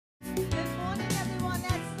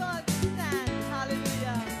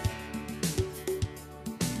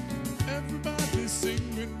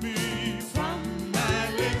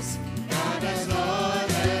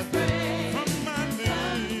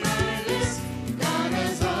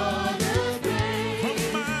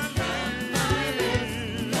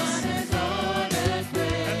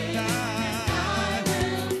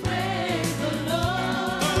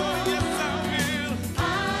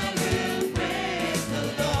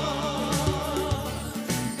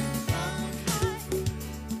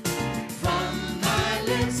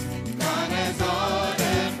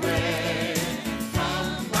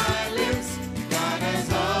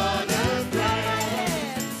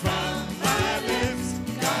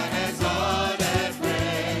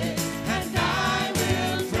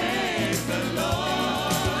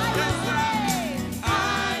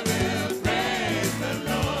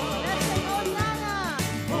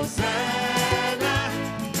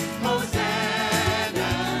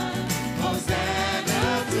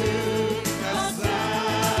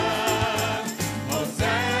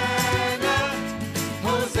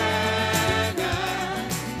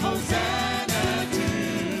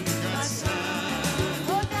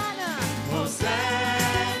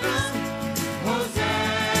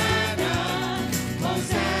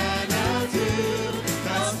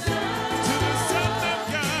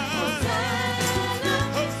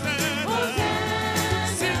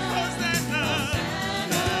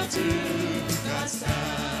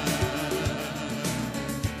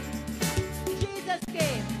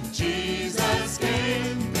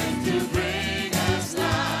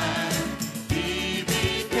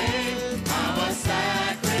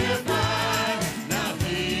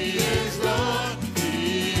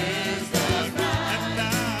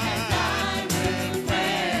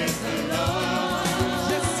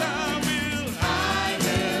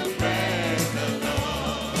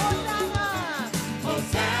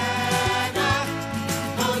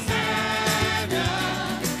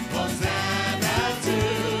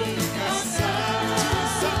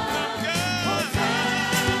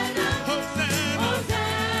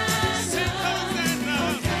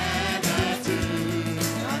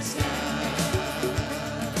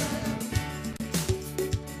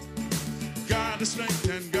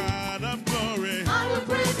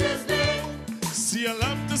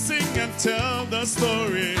tell the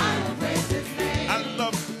story. I will praise His name. I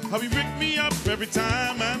love how you pick me up every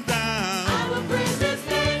time I'm down. I will praise His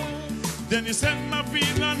name. Then you set my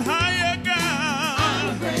feet on higher ground. I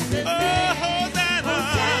will praise His Oh, name. Hosanna,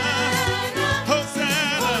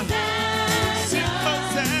 Hosanna, sing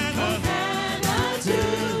Hosanna, Hosanna to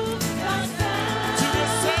the Son. to the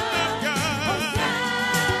Son of God.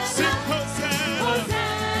 Sing Hosanna,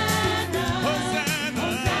 Hosanna, Hosanna,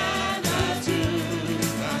 Hosanna to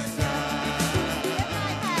the Son.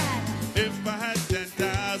 if I had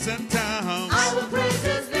 10,000 tongues, I will praise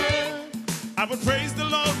His name. I would praise the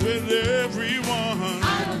Lord with everyone.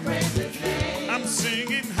 I will praise His name. I'm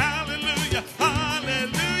singing hallelujah,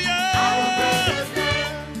 hallelujah. I will praise His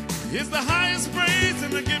name. It's the highest praise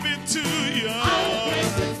and I give it to you. I will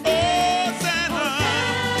praise His name. Hosanna,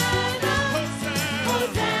 Hosanna,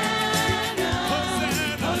 Hosanna,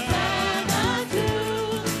 Hosanna, Hosanna to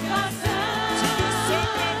the Son. to the Son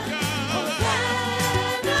of God.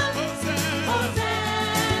 Hosanna, Hosanna,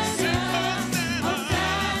 Hosanna, sing Hosanna,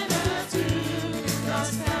 Hosanna to the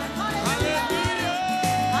Son. hallelujah,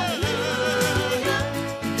 Hallelujah,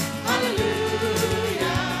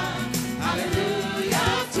 hallelujah,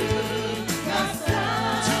 hallelujah to the Son.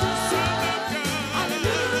 to the Son of God.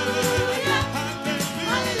 Hallelujah,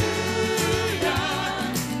 Hallelujah, hallelujah,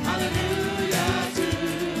 hallelujah to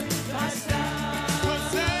the Son.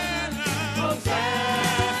 Hosanna,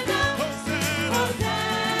 Hosanna, Hosanna,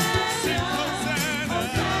 sing Hosanna,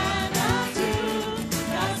 Hosanna, Hosanna to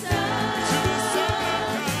the Son. to the Son of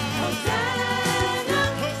God. Hosanna,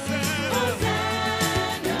 Hosanna, Hosanna,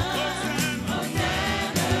 Hosanna.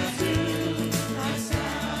 Hosanna to the Son.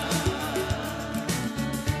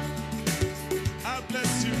 I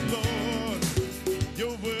bless you, Lord.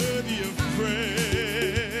 You're worthy of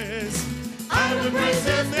praise. I will praise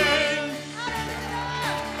His name.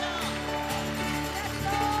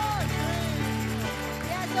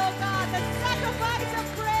 Yes, oh God, the sacrifice of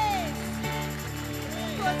praise.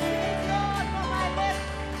 Proceed, Lord, from my lips.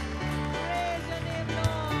 Praise your name,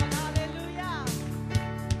 Lord. Hallelujah.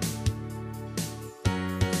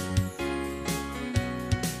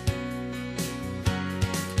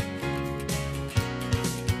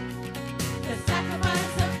 The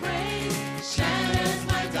sacrifice of praise shatters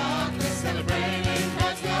my darkness, celebrating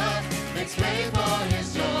God's love makes way for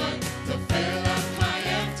His joy to fill up my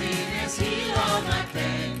emptiness, heal all my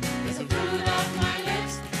pain. It's the fruit of my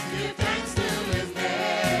lips, give thanks to His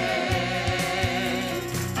name.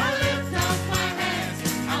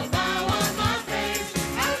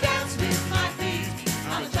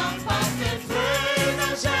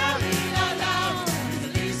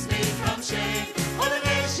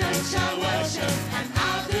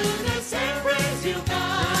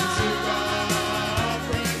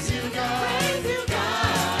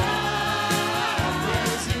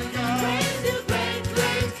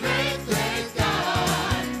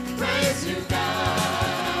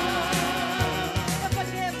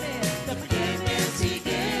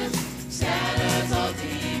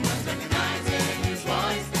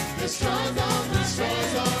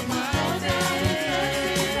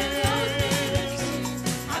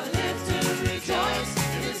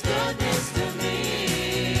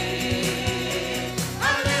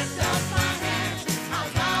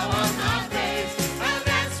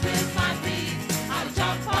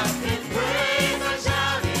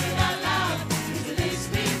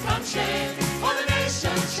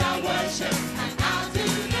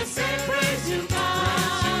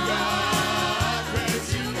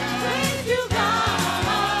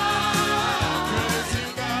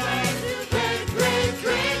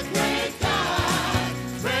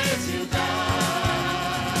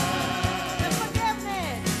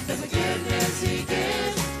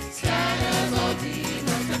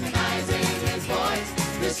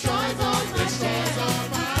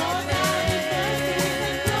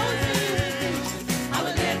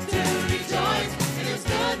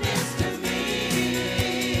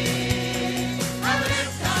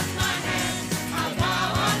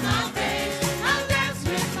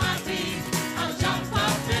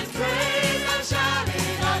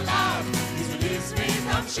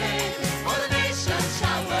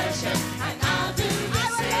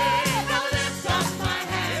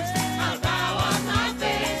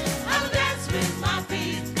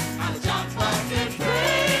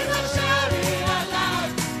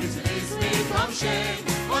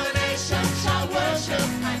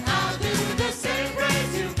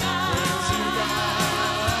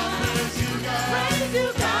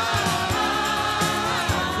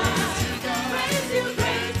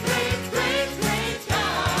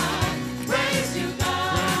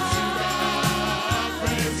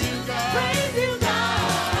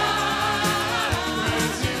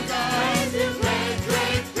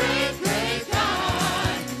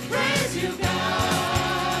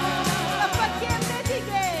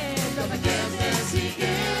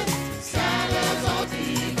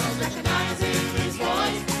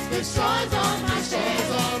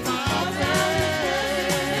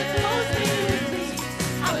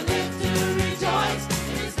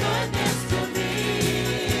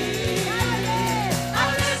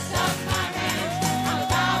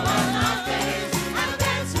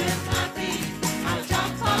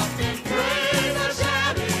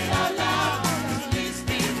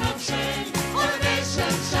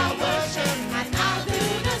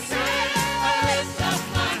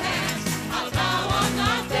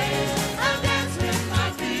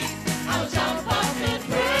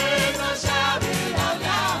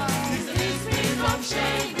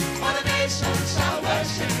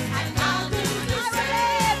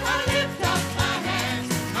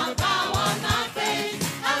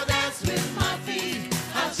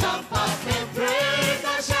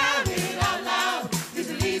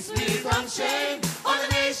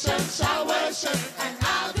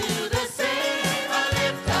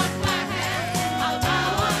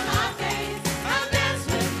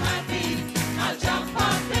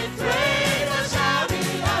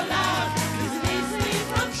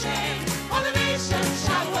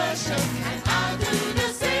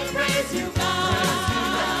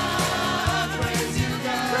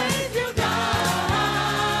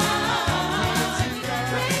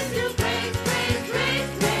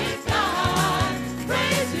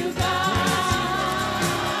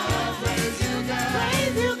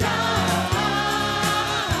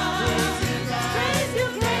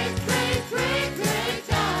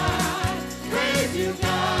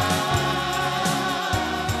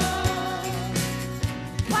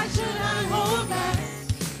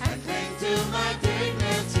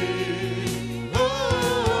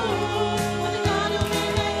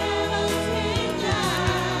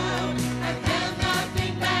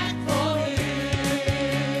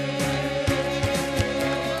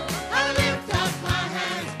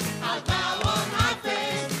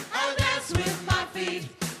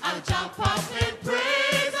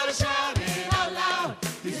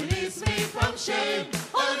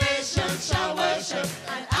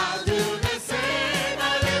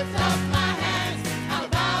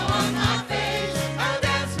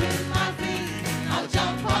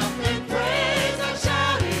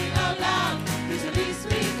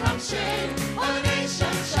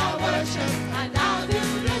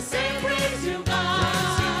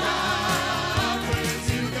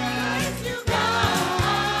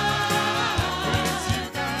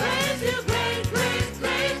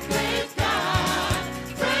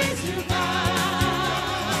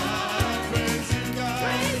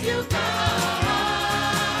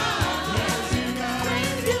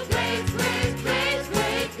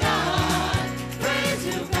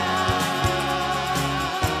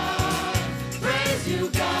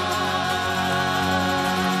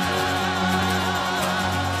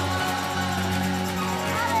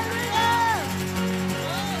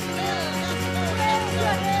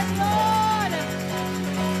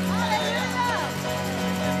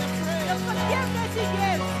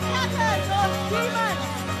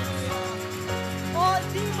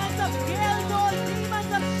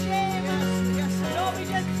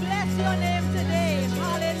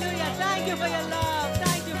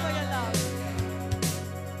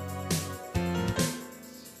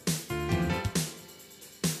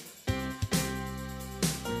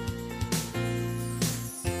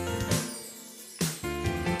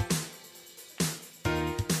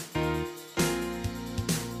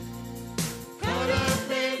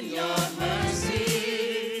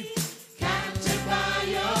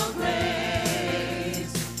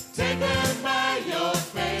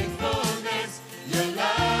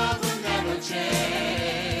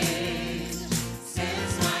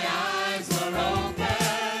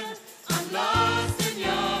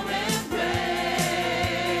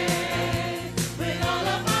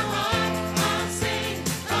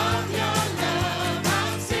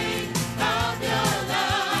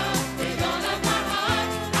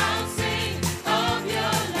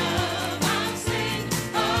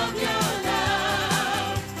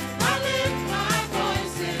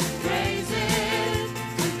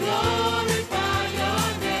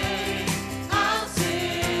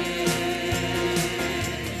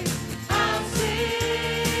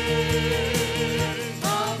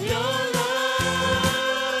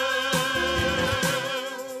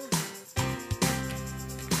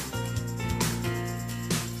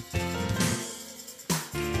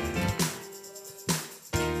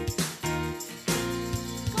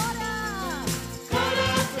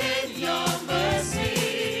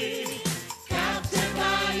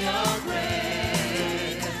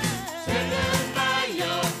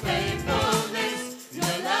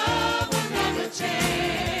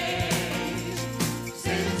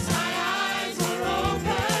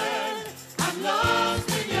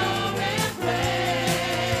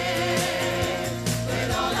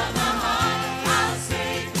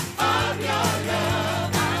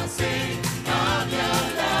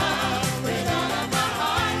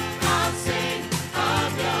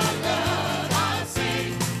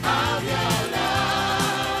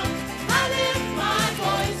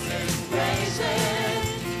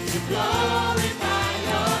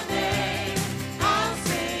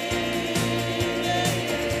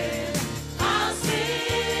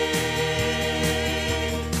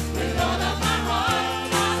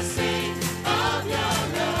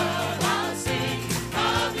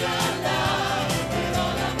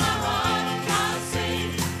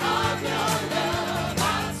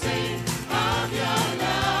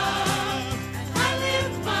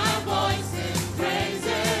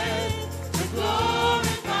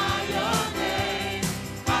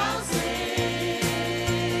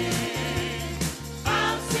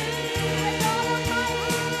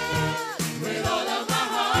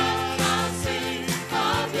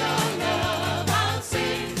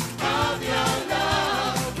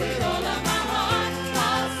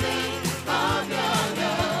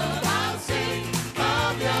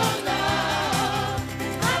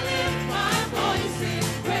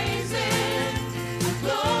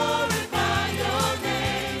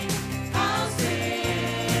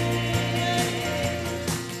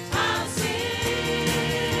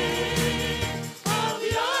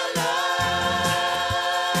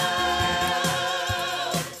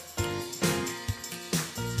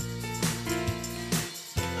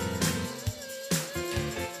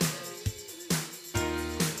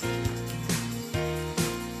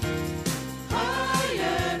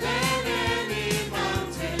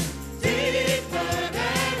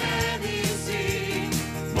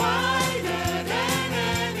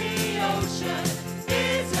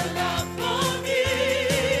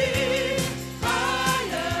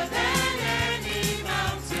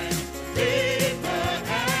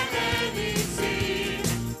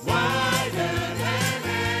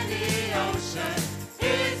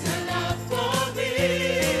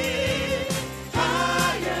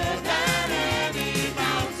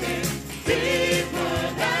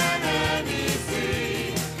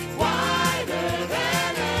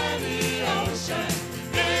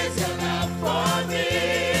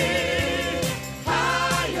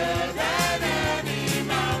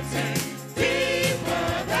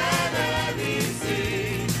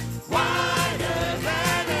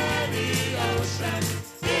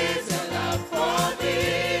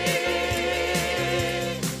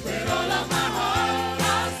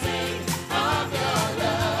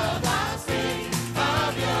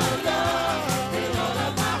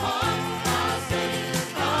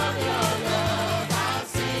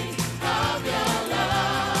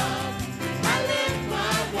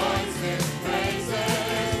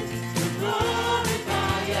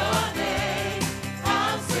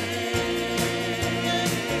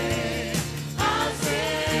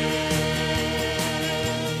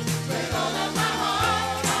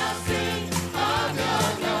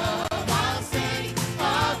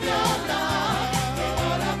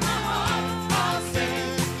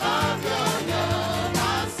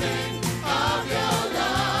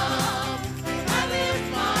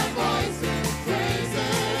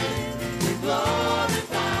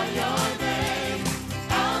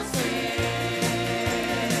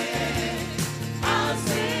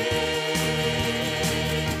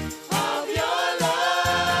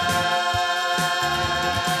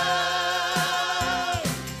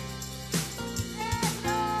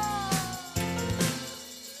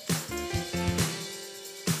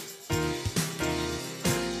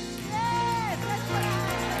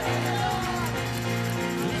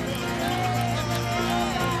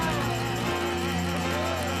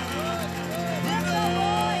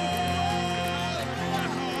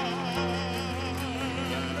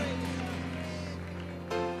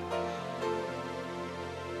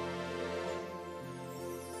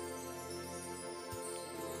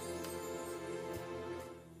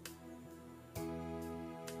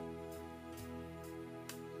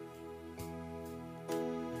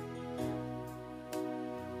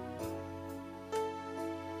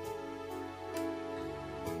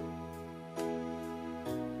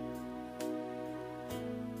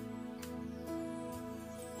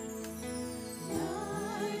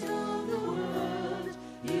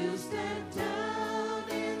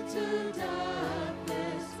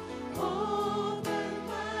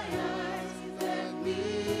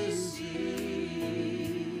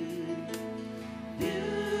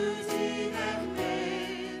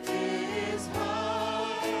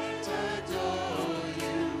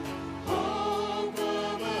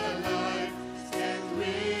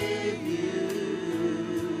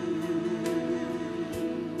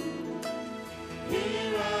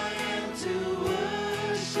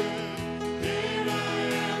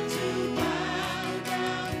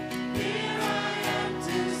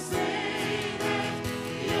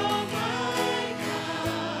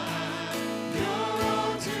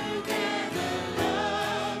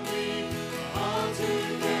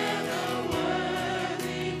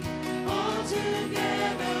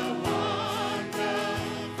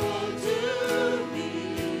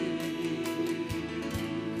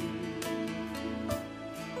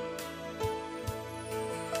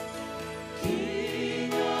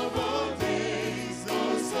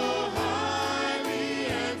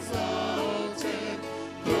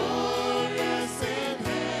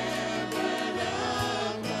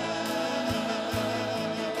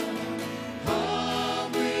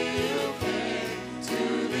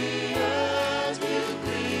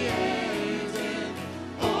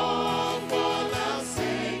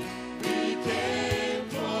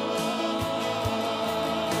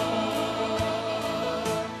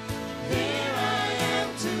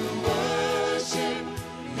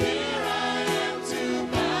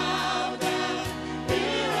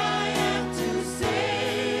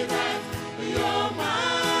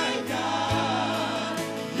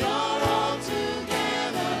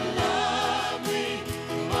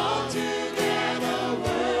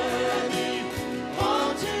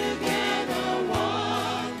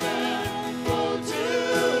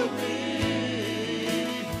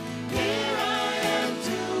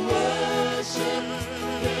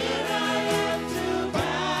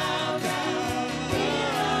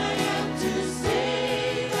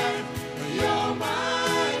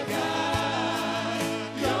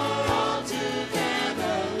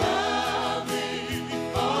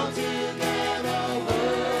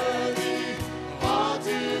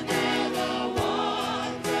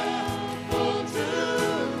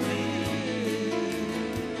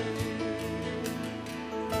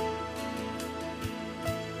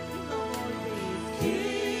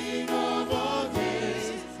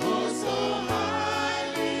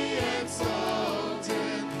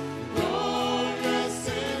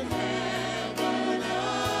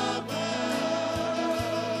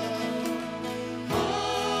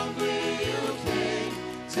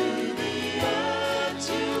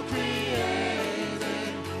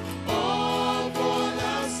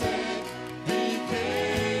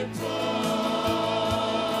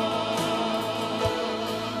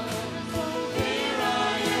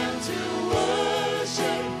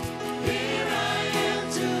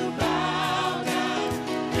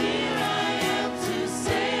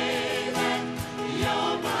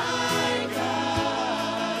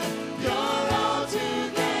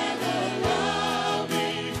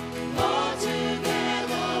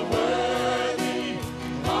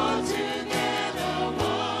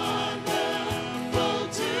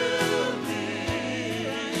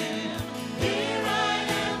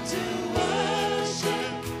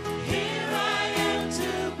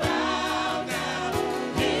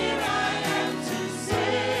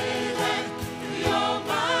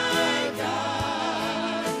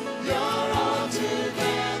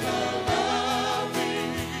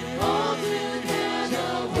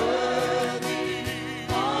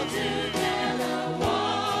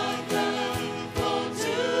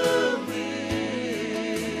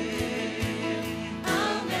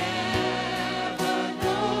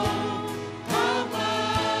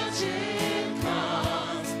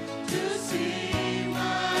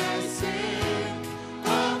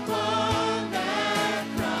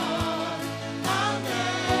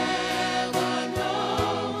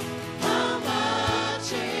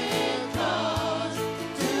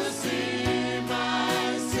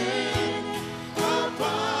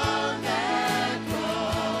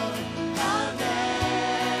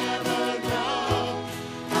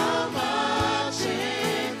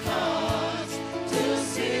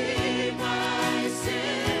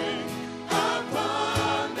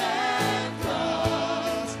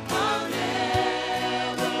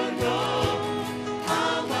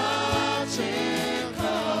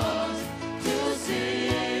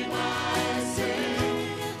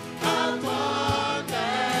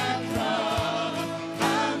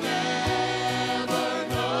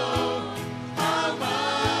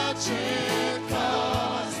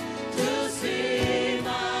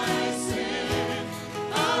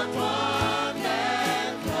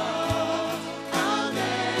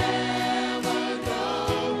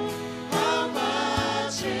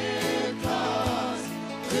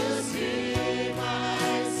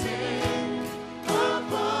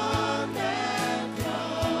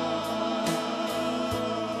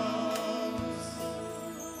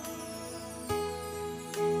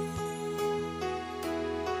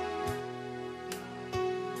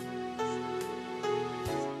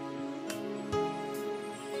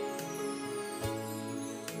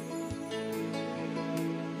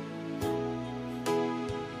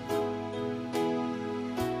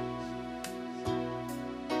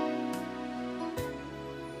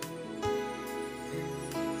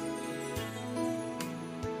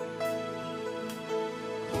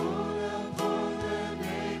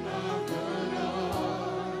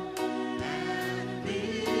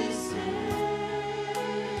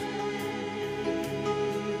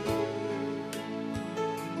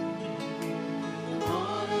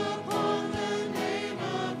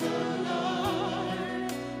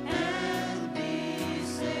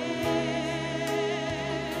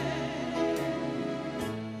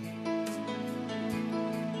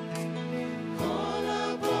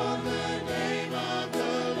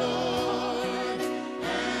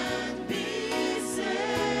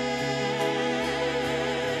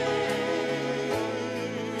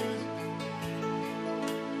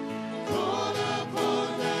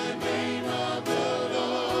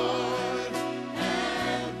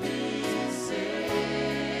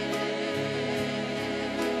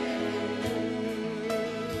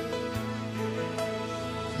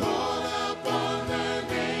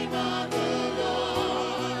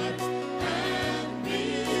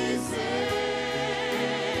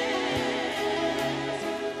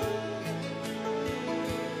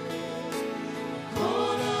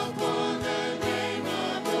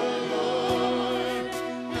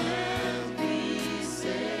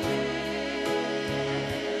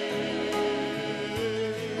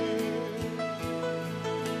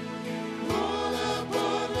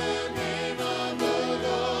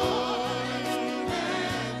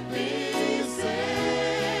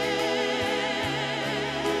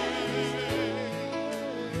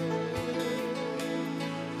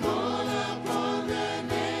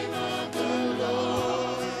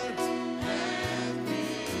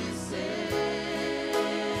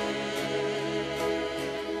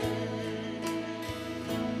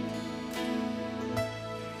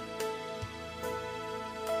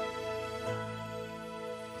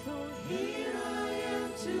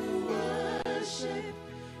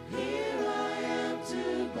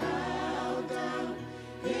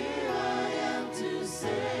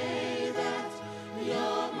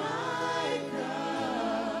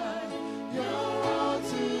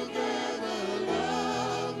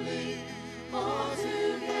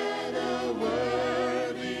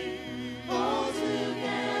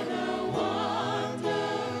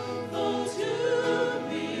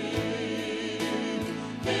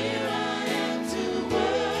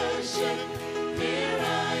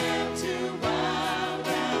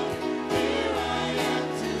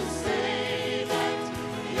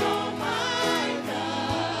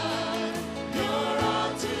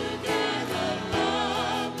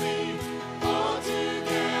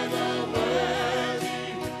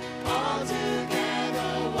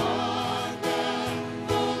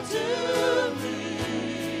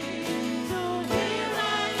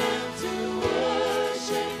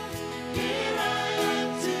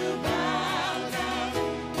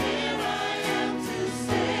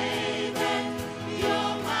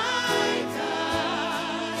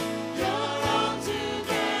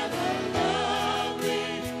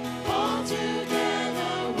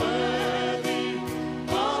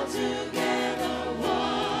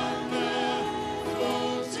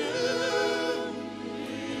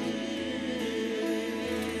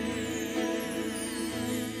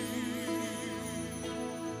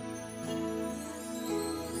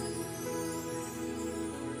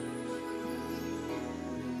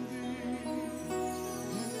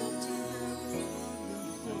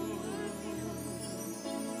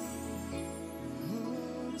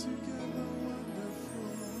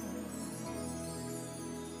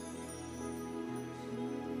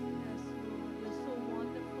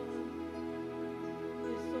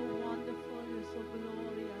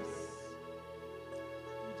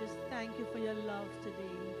 you for your love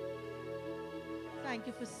today. Thank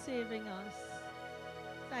you for saving us.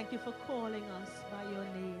 Thank you for calling us by your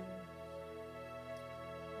name.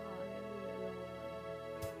 Hallelujah,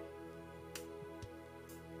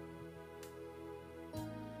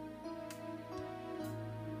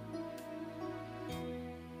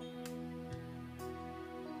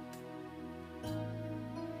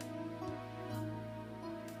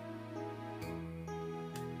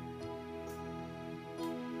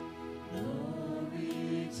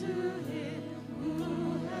 Glory to him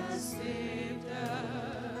who has saved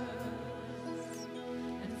us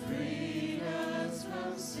and freed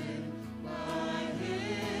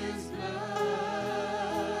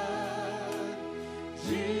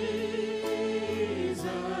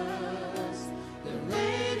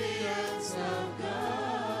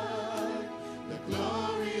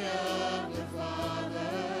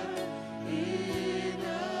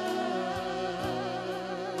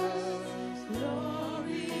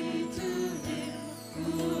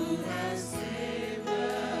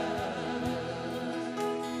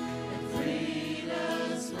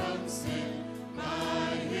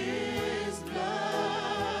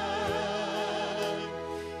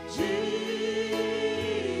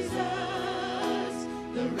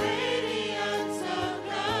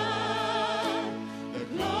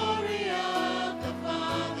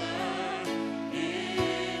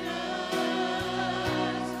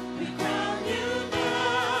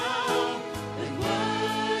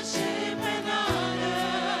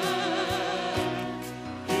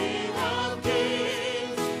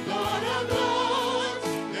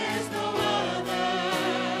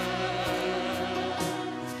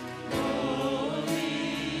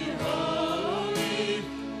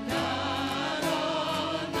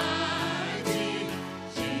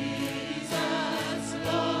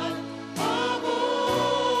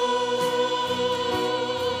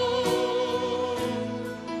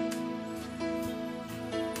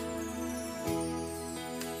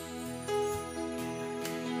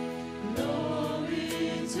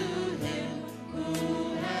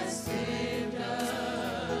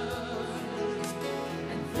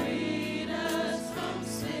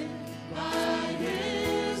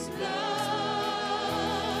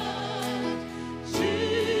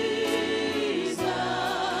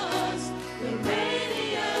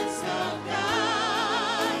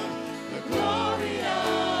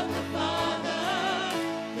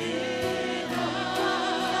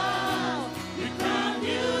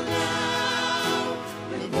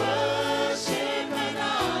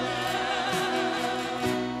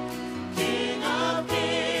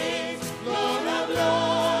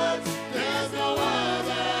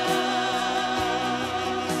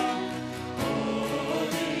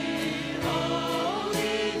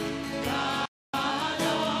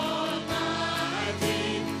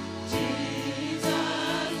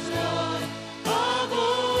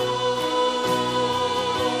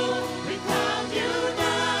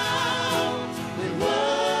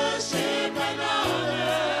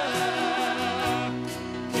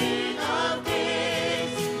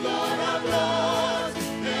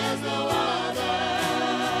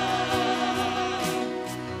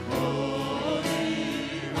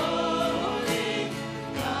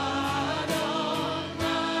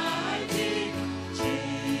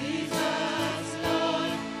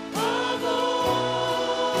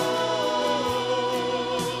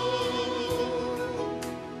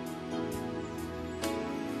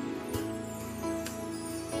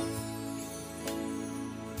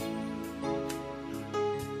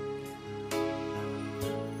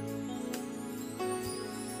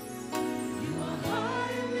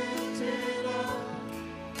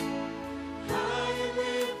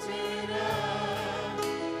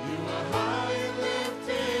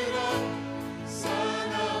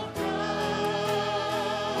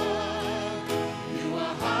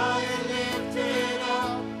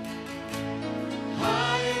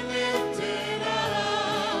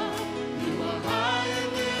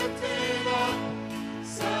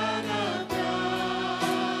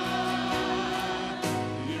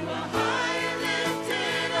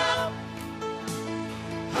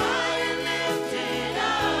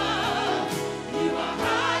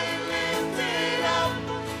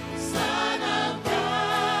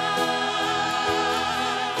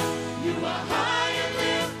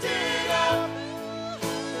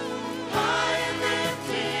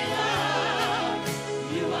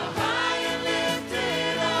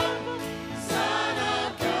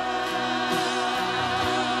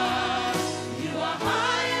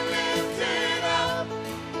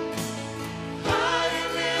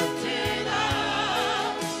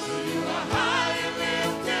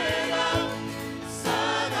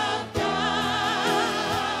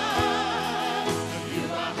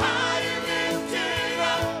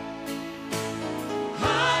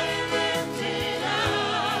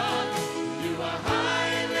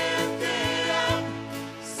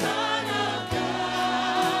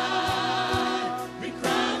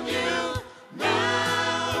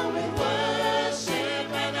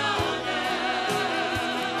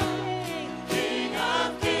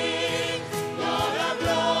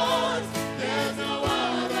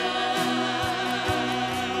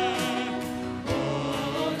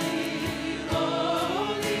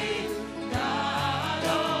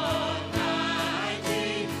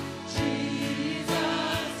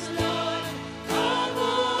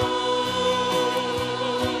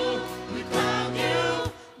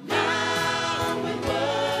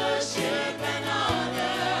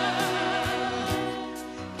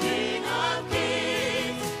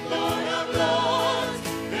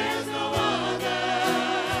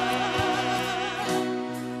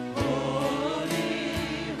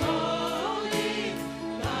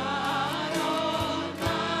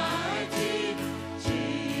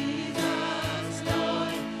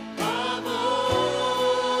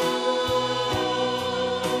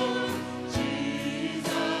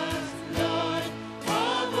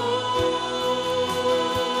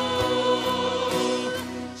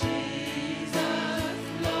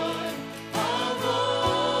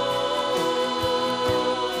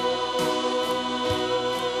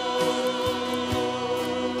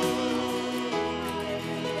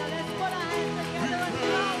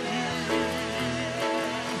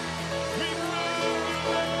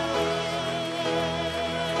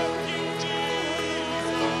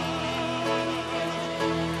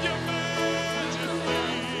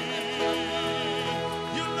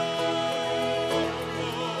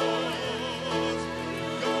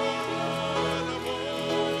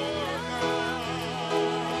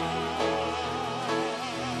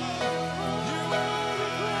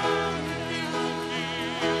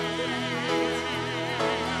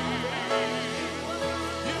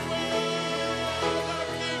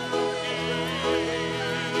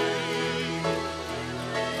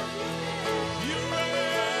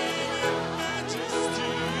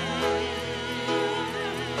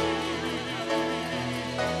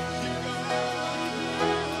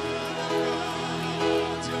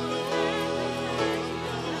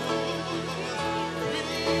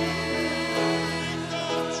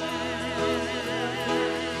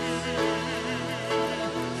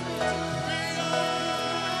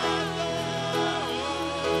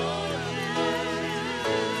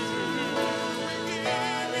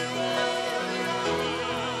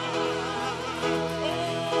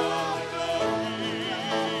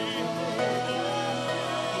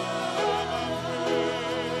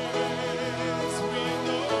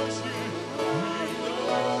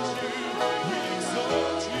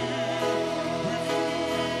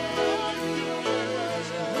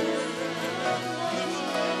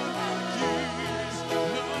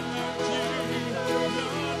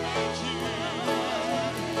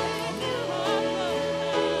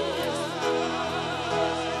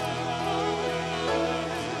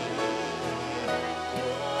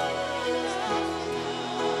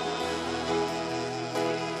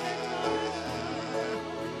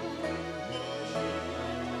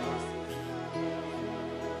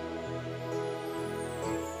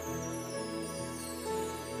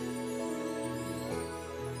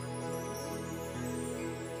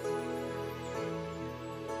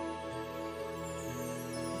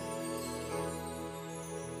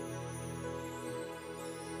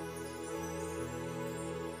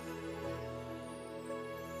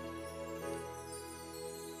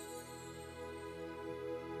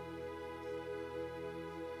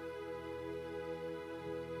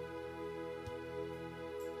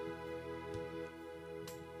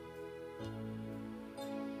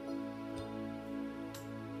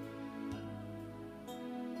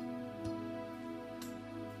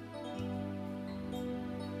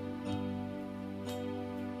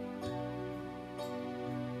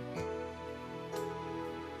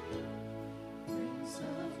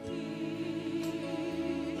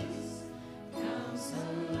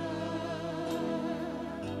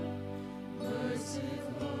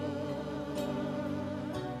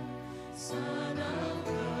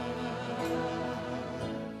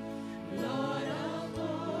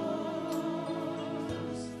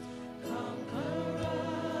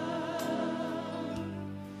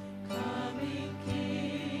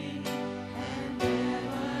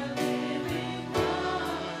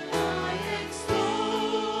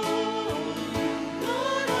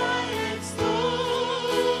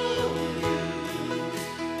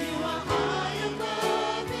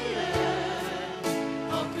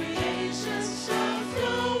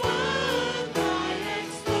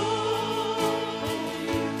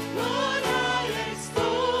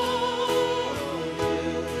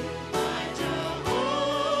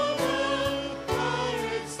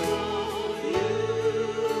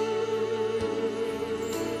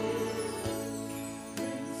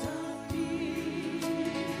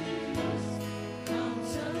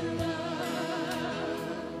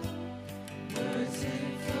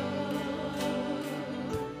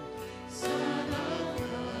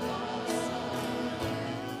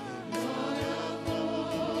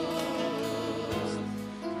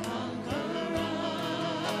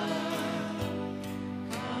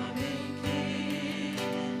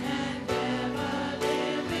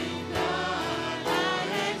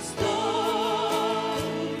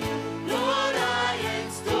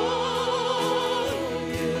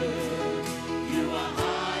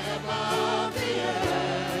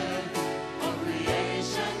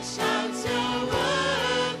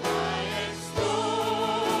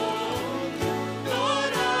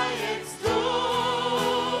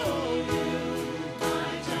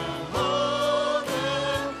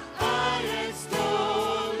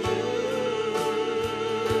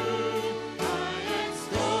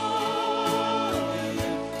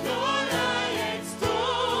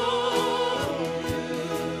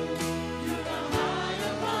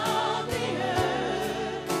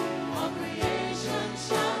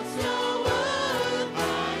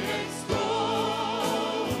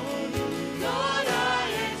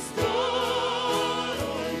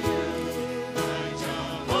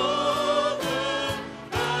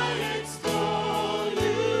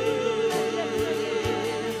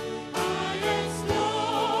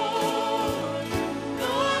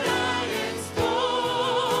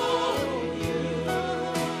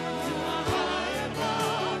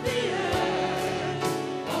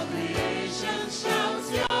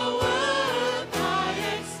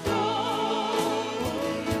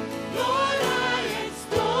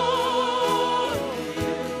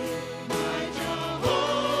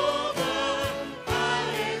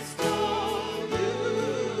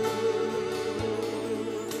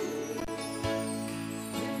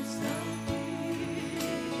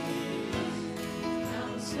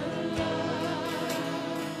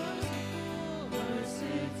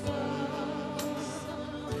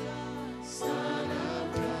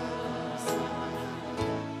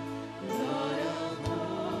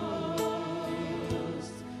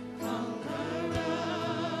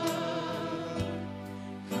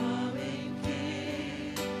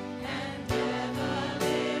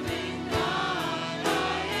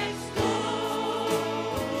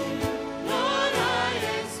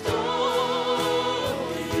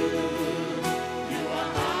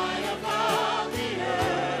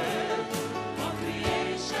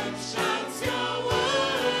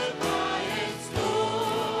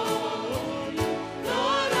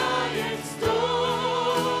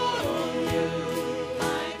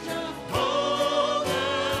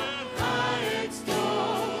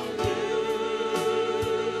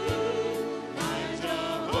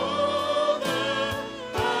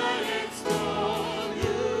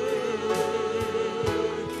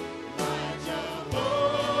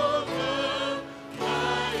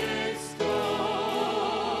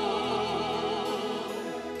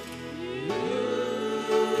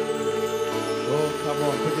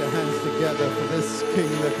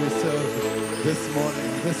this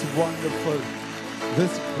morning, this wonderful,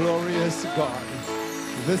 this glorious God,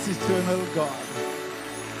 this eternal God.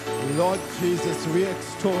 Lord Jesus, we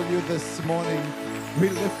extol you this morning. We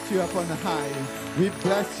lift you up on high. We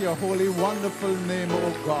bless your holy, wonderful name,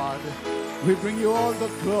 O God. We bring you all the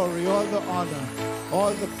glory, all the honor,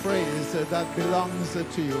 all the praise that belongs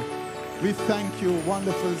to you. We thank you,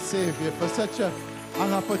 wonderful Savior, for such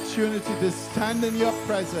an opportunity to stand in your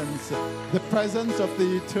presence, the presence of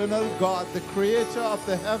the eternal God, the creator of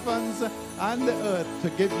the heavens and the earth, to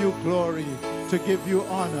give you glory, to give you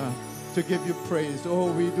honor, to give you praise.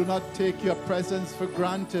 Oh, we do not take your presence for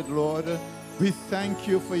granted, Lord. We thank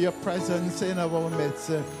you for your presence in our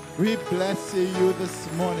midst. We bless you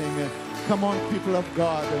this morning. Come on, people of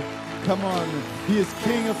God. Come on. He is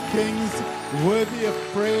King of kings, worthy of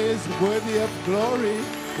praise, worthy of glory,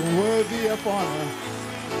 worthy of honor.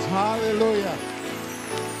 Hallelujah.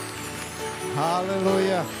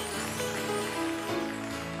 Hallelujah.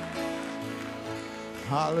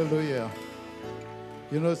 Hallelujah.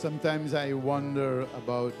 You know, sometimes I wonder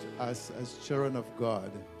about us as children of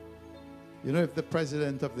God. You know, if the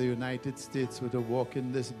President of the United States were to walk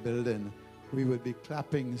in this building, we would be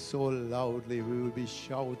clapping so loudly, we would be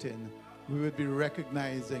shouting, we would be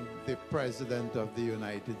recognizing the President of the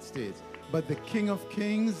United States. But the King of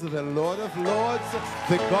Kings, the Lord of Lords,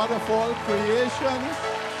 the God of all creation,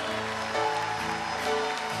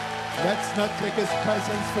 let's not take his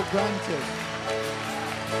presence for granted.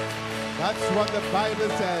 That's what the Bible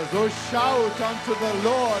says. Oh, shout unto the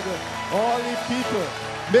Lord, all ye people.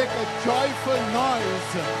 Make a joyful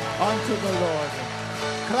noise unto the Lord.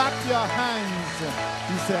 Clap your hands,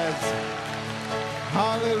 he says.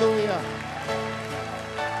 Hallelujah.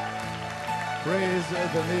 Praise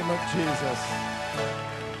the name of Jesus.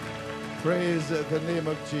 Praise the name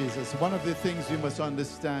of Jesus. One of the things you must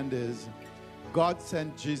understand is God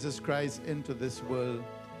sent Jesus Christ into this world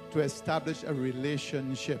to establish a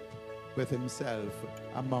relationship with himself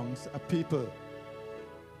amongst a people.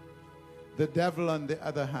 The devil, on the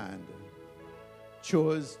other hand,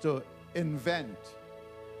 chose to invent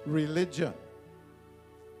religion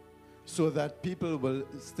so that people will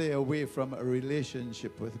stay away from a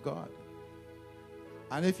relationship with God.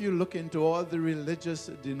 And if you look into all the religious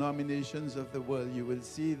denominations of the world, you will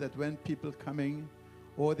see that when people coming,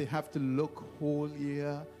 oh, they have to look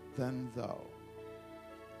holier than thou.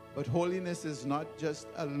 But holiness is not just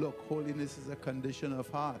a look. Holiness is a condition of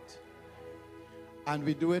heart. And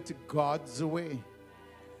we do it God's way.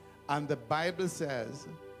 And the Bible says,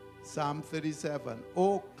 Psalm 37,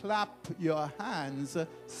 oh, clap your hands,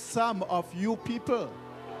 some of you people.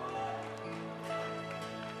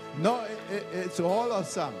 No, it's all or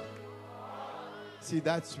some. See,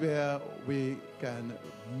 that's where we can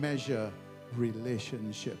measure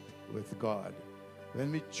relationship with God.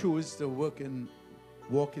 When we choose to walk in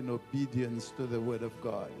obedience to the Word of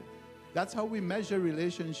God. That's how we measure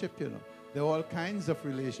relationship, you know. There are all kinds of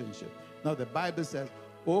relationship. Now, the Bible says,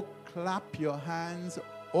 oh, clap your hands,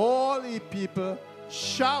 all ye people,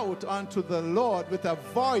 shout unto the Lord with a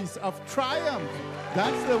voice of triumph.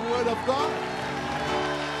 That's the Word of God.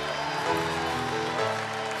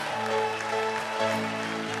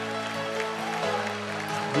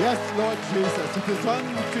 Yes, Lord Jesus, it is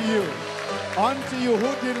unto you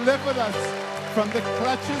who delivered us from the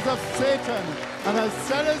clutches of Satan and has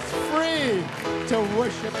set us free to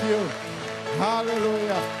worship you.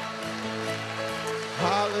 Hallelujah.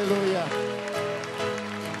 Hallelujah.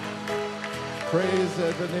 Praise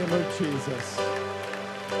the name of Jesus.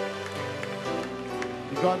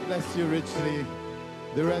 God bless you richly.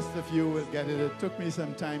 The rest of you will get it. It took me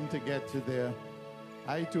some time to get to there.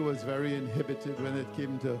 I too was very inhibited when it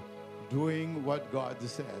came to doing what God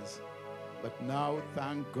says. But now,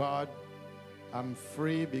 thank God, I'm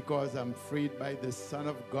free because I'm freed by the Son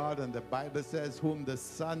of God. And the Bible says, whom the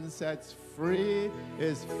Son sets free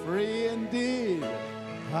is free indeed.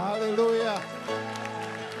 Hallelujah.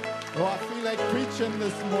 Oh, I feel like preaching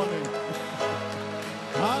this morning.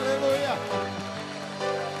 Hallelujah.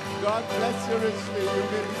 God bless you richly. You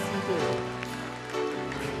may be seated.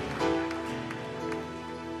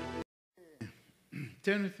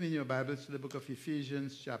 Turn with me in your Bibles to the book of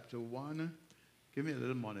Ephesians chapter 1. Give me a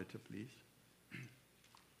little monitor, please.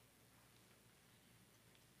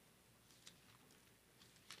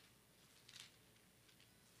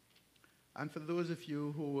 And for those of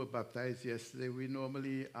you who were baptized yesterday, we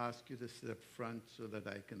normally ask you to sit up front so that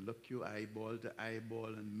I can look you eyeball to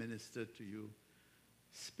eyeball and minister to you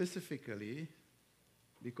specifically,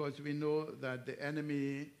 because we know that the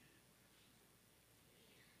enemy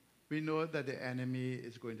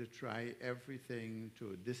is going to try everything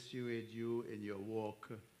to dissuade you in your walk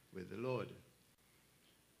with the Lord.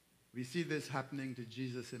 We see this happening to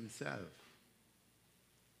Jesus himself.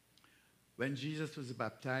 When Jesus was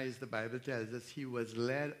baptized, the Bible tells us he was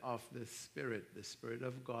led of the Spirit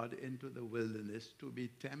of God, into the wilderness to be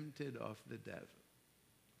tempted of the devil.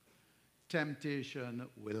 Temptation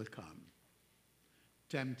will come.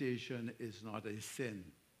 Temptation is not a sin.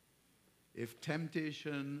 If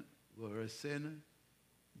temptation were a sin,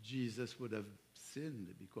 Jesus would have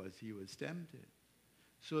sinned because he was tempted.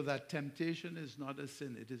 So that temptation is not a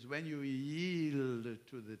sin. It is when you yield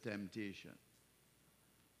to the temptation.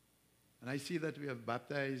 And I see that we have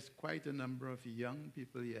baptized quite a number of young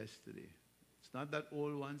people yesterday. It's not that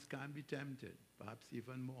old ones can't be tempted, perhaps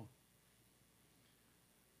even more.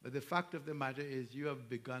 But the fact of the matter is you have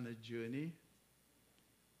begun a journey,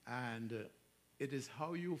 and it is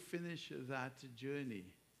how you finish that journey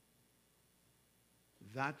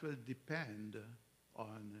that will depend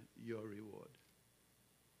on your reward.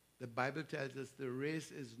 The Bible tells us the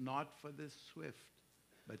race is not for the swift,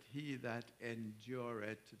 but he that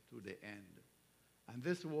endureth to the end. And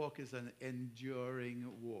this walk is an enduring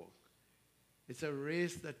walk. It's a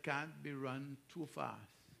race that can't be run too fast.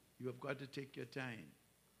 You have got to take your time.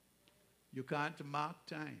 You can't mark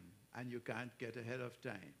time, and you can't get ahead of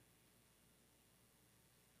time.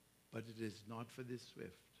 But it is not for the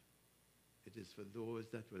swift. It is for those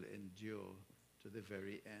that will endure to the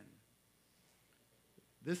very end.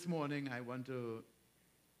 This morning, I want to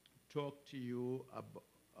talk to you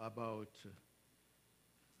about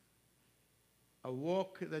a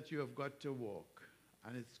walk that you have got to walk.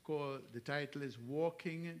 And it's called, the title is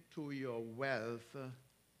Walking to Your Wealth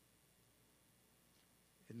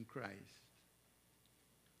in Christ.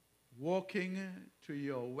 Walking to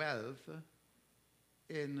your wealth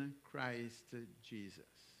in Christ Jesus.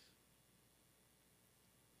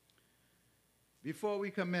 Before we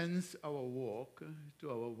commence our walk to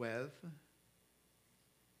our wealth,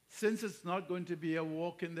 since it's not going to be a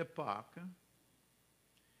walk in the park,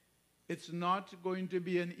 it's not going to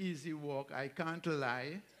be an easy walk, I can't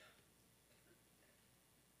lie,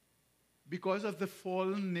 because of the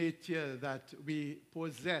fallen nature that we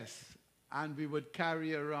possess and we would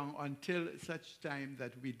carry around until such time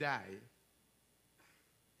that we die.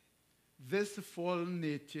 This fallen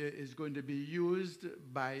nature is going to be used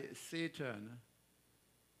by Satan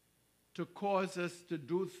to cause us to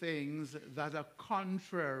do things that are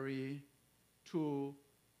contrary to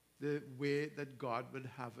the way that God would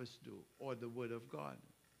have us do, or the Word of God.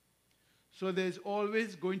 So there's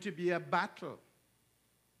always going to be a battle.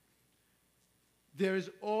 There is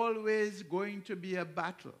always going to be a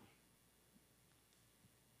battle.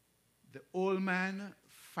 The old man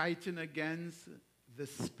fighting against the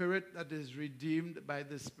spirit that is redeemed by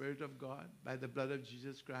the Spirit of God, by the blood of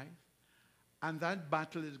Jesus Christ. And that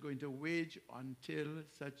battle is going to wage until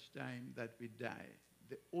such time that we die.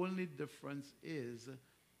 The only difference is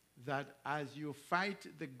that as you fight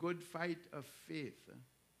the good fight of faith,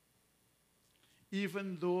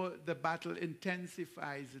 even though the battle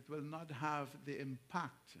intensifies, it will not have the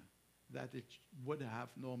impact that it would have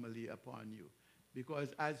normally upon you. Because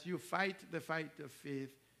as you fight the fight of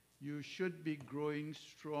faith, you should be growing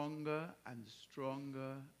stronger and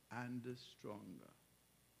stronger and stronger.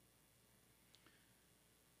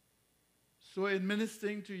 So in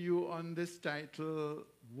ministering to you on this title,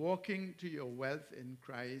 Walking to Your Wealth in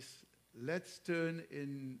Christ, let's turn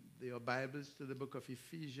in your Bibles to the book of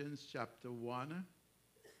Ephesians chapter 1.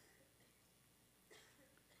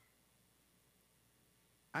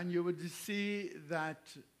 And you would see that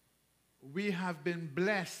we have been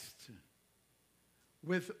blessed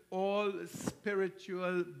with all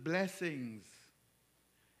spiritual blessings,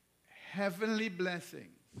 heavenly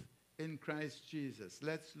blessings in Christ Jesus.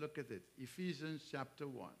 Let's look at it. Ephesians chapter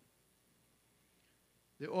 1.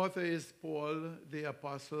 The author is Paul, the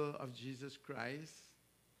apostle of Jesus Christ,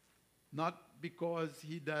 not because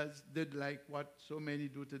he did like what so many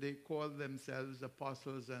do today, call themselves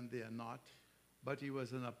apostles and they are not, but he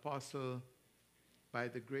was an apostle by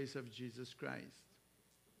the grace of Jesus Christ.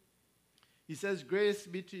 He says, "Grace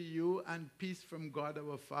be to you and peace from God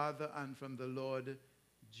our Father and from the Lord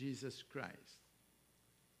Jesus Christ."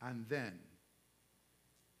 And then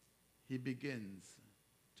he begins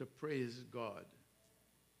to praise God.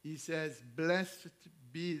 He says, "Blessed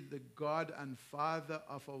be the God and Father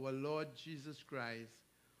of our Lord Jesus Christ,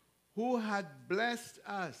 who had blessed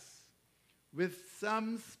us with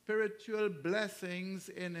some spiritual blessings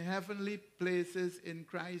in heavenly places in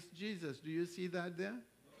Christ Jesus." Do you see that there?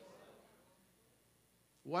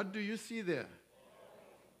 What do you see there?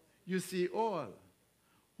 You see all.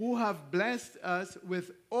 Who have blessed us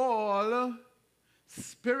with all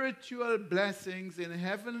spiritual blessings in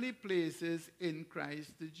heavenly places in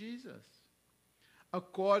Christ Jesus,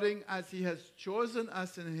 according as he has chosen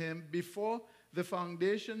us in him before the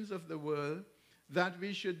foundations of the world, that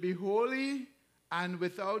we should be holy and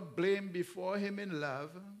without blame before him in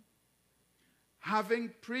love,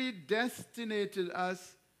 having predestinated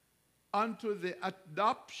us unto the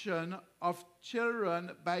adoption of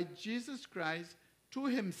children by Jesus Christ to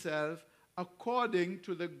himself, according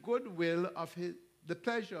to the good will of the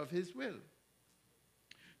pleasure of his will,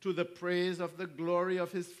 to the praise of the glory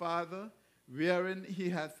of his Father, wherein he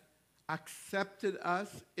hath accepted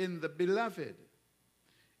us in the beloved,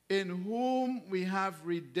 in whom we have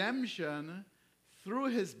redemption through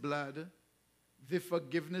his blood, the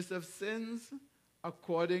forgiveness of sins,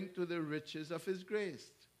 according to the riches of his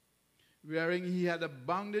grace, wherein he had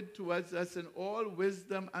abounded towards us in all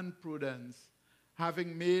wisdom and prudence,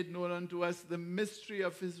 having made known unto us the mystery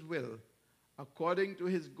of his will, according to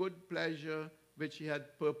his good pleasure which he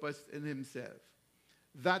had purposed in himself,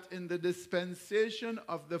 that in the dispensation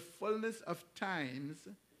of the fullness of times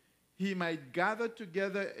he might gather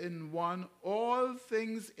together in one all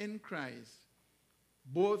things in Christ,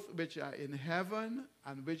 both which are in heaven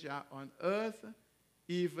and which are on earth,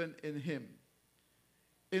 even in him,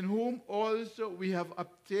 in whom also we have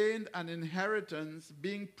obtained an inheritance,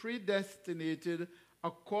 being predestinated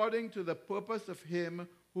according to the purpose of him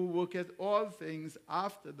who worketh all things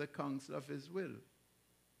after the counsel of his will,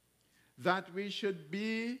 that we should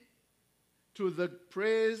be to the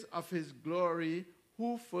praise of his glory,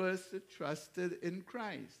 who first trusted in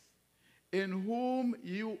Christ, in whom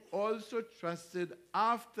you also trusted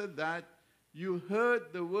after that you heard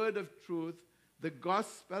the word of truth, the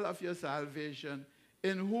gospel of your salvation,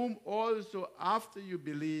 in whom also after you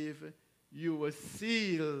believe, you were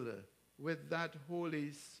sealed with that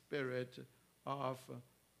Holy Spirit of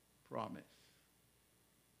promise.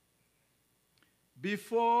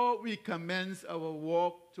 Before we commence our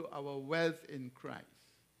walk to our wealth in Christ,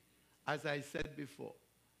 as I said before,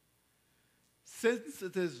 since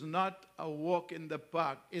it is not a walk in the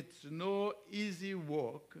park, it's no easy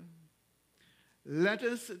walk, let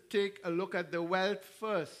us take a look at the wealth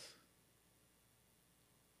first.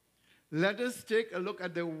 Let us take a look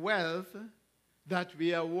at the wealth that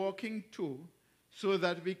we are walking to, so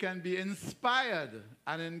that we can be inspired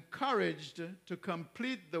and encouraged to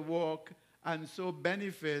complete the walk and so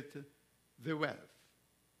benefit the wealth.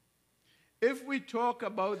 If we talk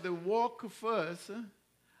about the walk first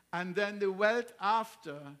and then the wealth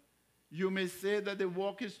after, you may say that the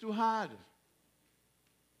walk is too hard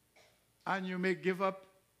and you may give up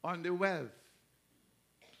on the wealth.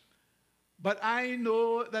 But I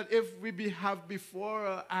know that if we have before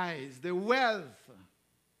our eyes the wealth,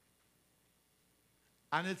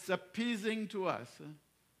 and it's appeasing to us,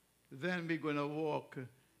 then we're going to walk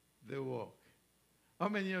the walk. How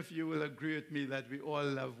many of you will agree with me that we all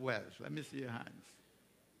love wealth? Let me see your hands.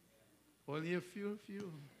 Only a few of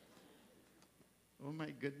you. Oh my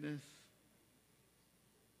goodness.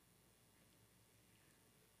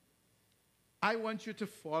 I want you to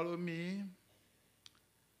follow me.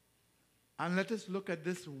 And let us look at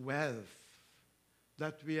this wealth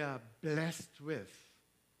that we are blessed with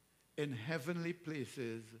in heavenly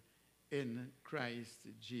places in Christ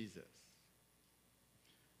Jesus.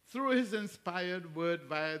 Through his inspired word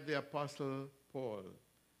via the Apostle Paul,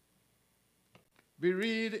 we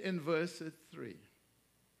read in verse 3.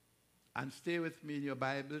 And stay with me in your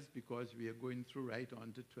Bibles because we are going through right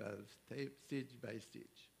on to 12, stage by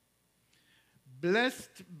stage.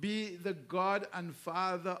 Blessed be the God and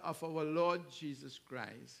Father of our Lord Jesus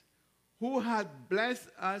Christ, who hath blessed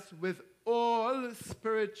us with all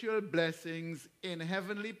spiritual blessings in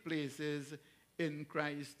heavenly places in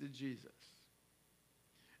Christ Jesus.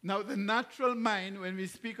 Now, the natural mind, when we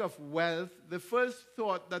speak of wealth, the first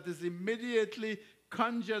thought that is immediately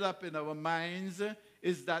conjured up in our minds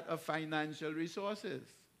is that of financial resources.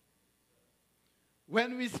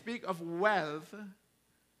 When we speak of wealth,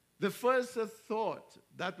 the first thought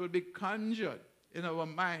that will be conjured in our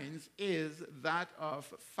minds is that of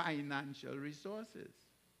financial resources.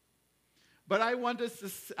 But I want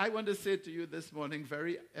to say to you this morning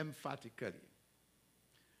very emphatically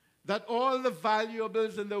that all the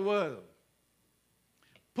valuables in the world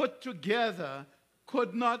put together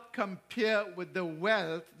could not compare with the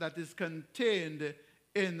wealth that is contained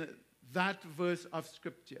in that verse of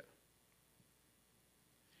Scripture.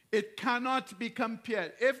 It cannot be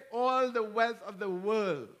compared. If all the wealth of the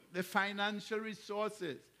world, the financial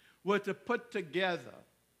resources, were to put together,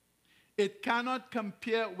 it cannot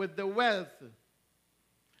compare with the wealth,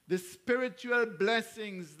 the spiritual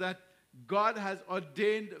blessings that God has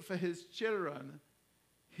ordained for his children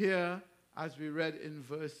here as we read in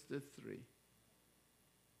verse 3.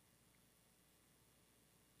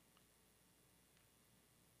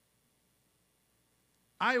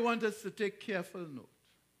 I want us to take careful note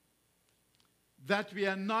that we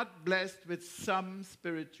are not blessed with some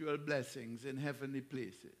spiritual blessings in heavenly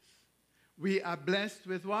places. We are blessed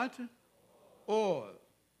with what? All.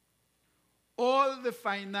 All the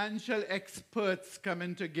financial experts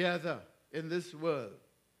coming together in this world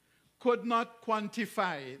could not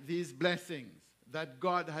quantify these blessings that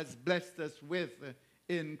God has blessed us with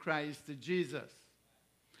in Christ Jesus.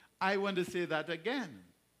 I want to say that again.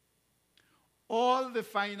 All the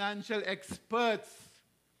financial experts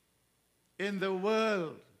in the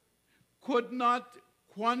world could not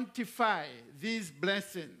quantify these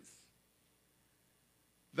blessings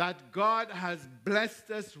that God has blessed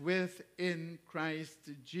us with in Christ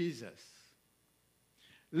Jesus.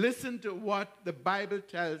 Listen to what the Bible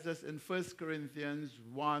tells us in 1 Corinthians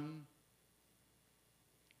 1,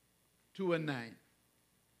 2 and 9.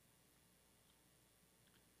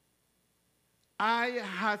 Eye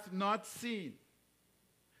hath not seen,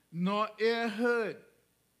 nor ear heard,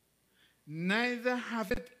 neither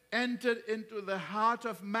have it entered into the heart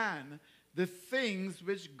of man the things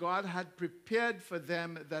which God had prepared for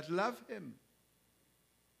them that love him.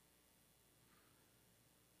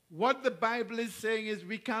 What the Bible is saying is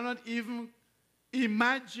we cannot even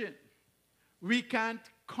imagine, we can't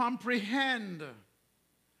comprehend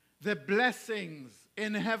the blessings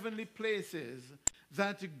in heavenly places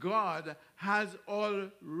that God has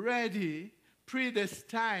already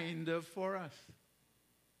predestined for us.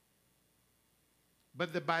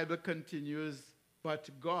 But the Bible continues, but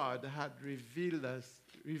God had revealed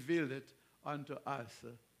it unto us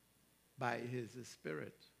by his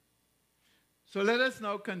Spirit. So let us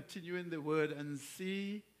now continue in the Word and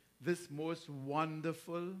see this most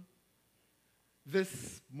wonderful,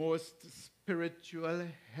 this most spiritual,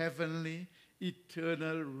 heavenly,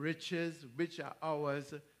 eternal riches which are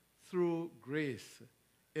ours through grace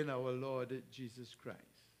in our Lord Jesus Christ.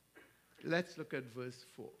 Let's look at verse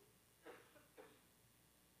 4.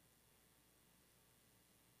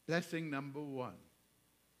 Blessing number 1.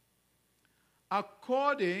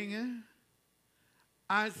 According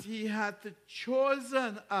as he hath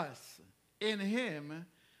chosen us in him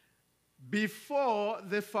before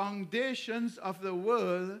the foundations of the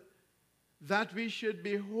world, that we should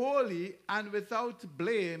be holy and without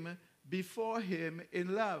blame before him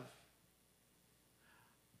in love.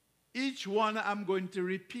 Each one I'm going to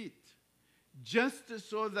repeat, just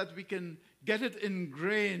so that we can get it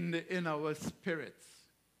ingrained in our spirits.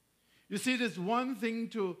 You see, it is one thing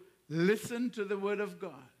to listen to the Word of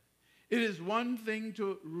God. It is one thing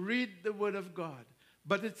to read the Word of God.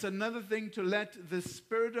 But it's another thing to let the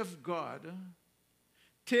Spirit of God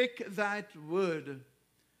take that Word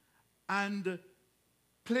and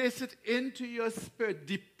place it into your spirit,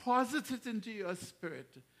 deposit it into your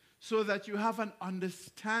spirit, so that you have an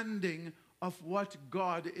understanding of what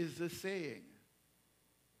God is saying.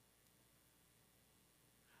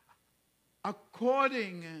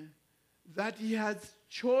 According that he has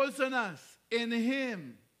chosen us in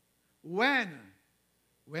him. When?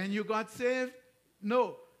 When you got saved?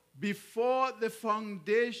 No. Before the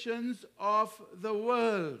foundations of the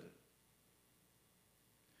world.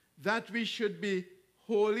 That we should be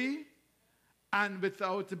holy and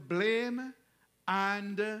without blame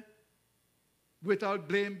and without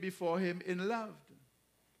blame before him in love.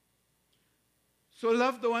 So,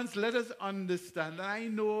 loved ones, let us understand. I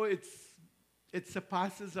know it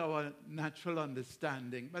surpasses our natural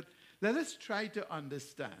understanding, but let us try to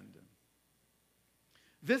understand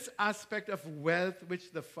this aspect of wealth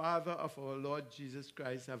which the Father of our Lord Jesus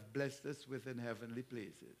Christ have blessed us with in heavenly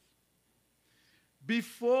places.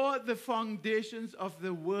 Before the foundations of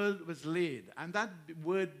the world was laid, and that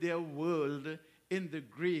word there, world, in the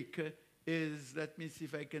Greek is, let me see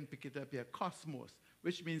if I can pick it up here, cosmos,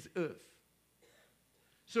 which means earth.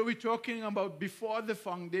 So we're talking about before the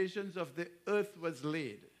foundations of the earth was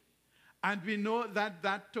laid. And we know that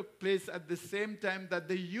that took place at the same time that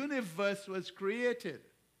the universe was created.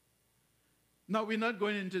 Now, we're not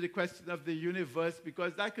going into the question of the universe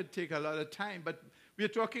because that could take a lot of time, but we're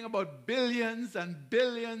talking about billions and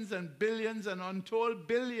billions and billions and untold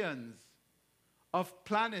billions of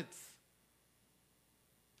planets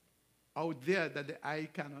out there that the eye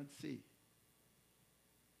cannot see.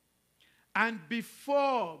 And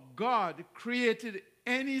before God created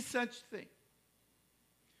any such thing,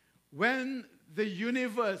 when the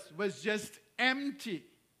universe was just empty,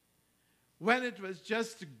 when it was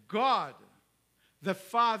just God the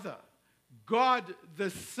Father, God the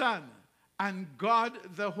Son, and God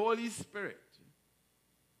the Holy Spirit,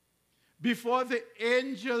 before the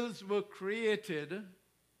angels were created,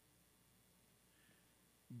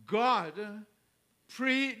 God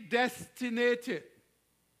predestinated.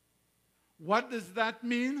 What does that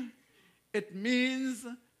mean? It means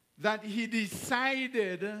that he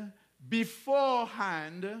decided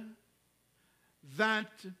beforehand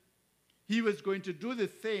that he was going to do the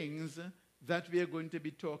things that we are going to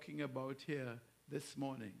be talking about here this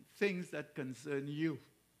morning. Things that concern you.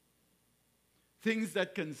 Things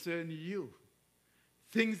that concern you.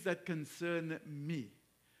 Things that concern me.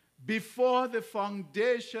 Before the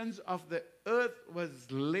foundations of the earth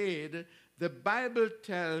was laid, the Bible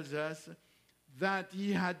tells us that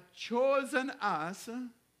he had chosen us,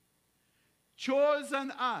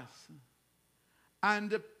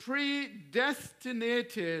 and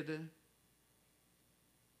predestinated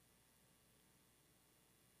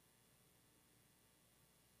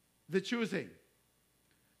the choosing,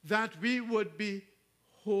 that we would be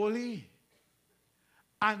holy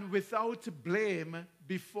and without blame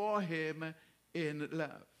before him in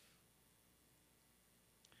love.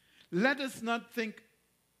 Let us not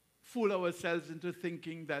fool ourselves into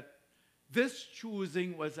thinking that this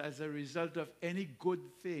choosing was as a result of any good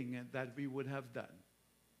thing that we would have done.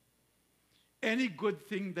 Any good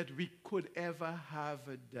thing that we could ever have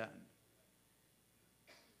done.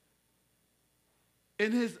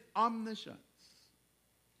 In his omniscience,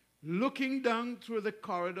 looking down through the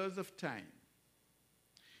corridors of time,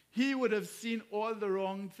 he would have seen all the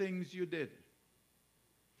wrong things you did.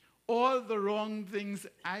 All the wrong things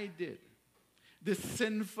I did. The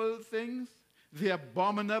sinful things, the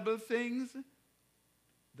abominable things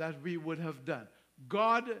that we would have done.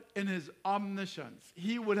 God, in his omniscience,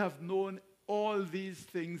 he would have known all these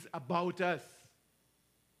things about us.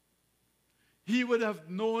 He would have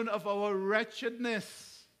known of our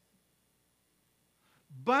wretchedness.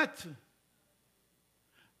 But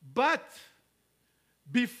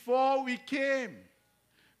before we came,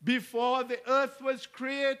 before the earth was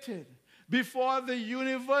created, before the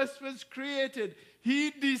universe was created,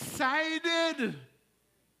 he decided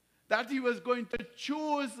that he was going to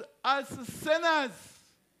choose us sinners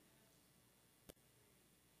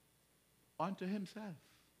unto himself.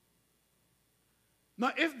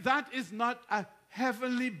 Now, if that is not a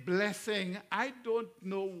heavenly blessing, I don't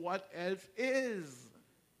know what else is.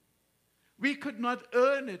 We could not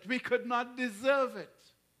earn it. We could not deserve it.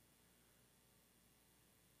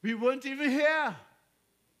 We weren't even here.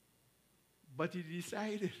 But he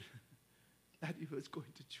decided that he was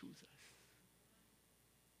going to choose us.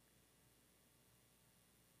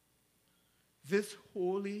 This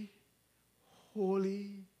holy,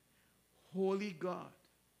 holy, holy God,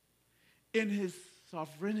 in his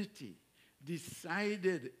sovereignty,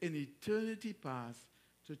 decided in eternity past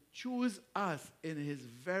to choose us in his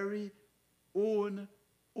very own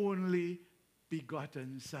only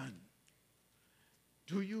begotten Son.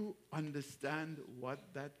 Do you understand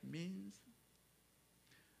what that means?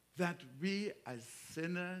 That we as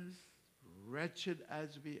sinners, wretched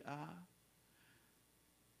as we are,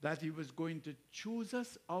 that he was going to choose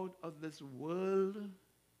us out of this world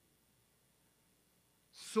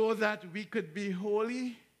so that we could be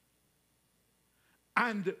holy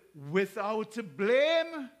and without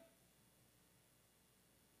blame.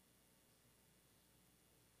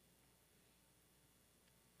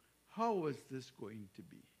 How was this going to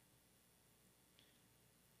be?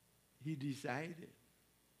 He decided.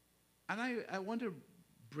 And I want to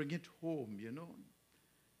bring it home, you know.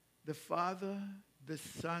 The Father, the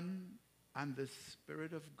Son, and the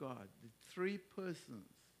Spirit of God, the three persons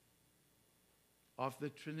of the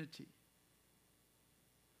Trinity,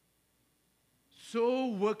 so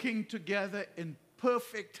working together in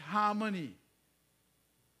perfect harmony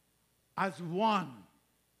as one.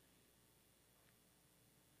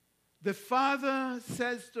 The Father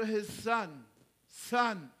says to his Son,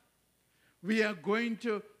 Son, we are going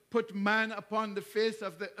to put man upon the face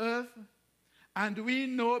of the earth. And we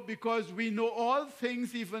know, because we know all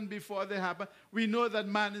things even before they happen, we know that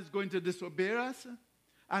man is going to disobey us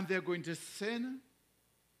and they're going to sin.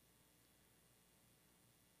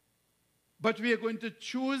 But we are going to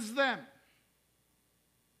choose them.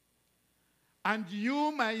 And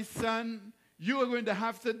you, my son, you are going to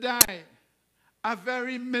have to die a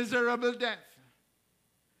very miserable death.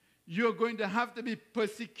 You're going to have to be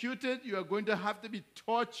persecuted. You are going to have to be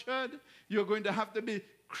tortured. You're going to have to be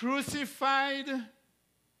crucified.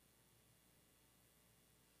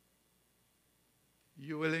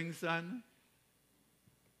 You willing, son?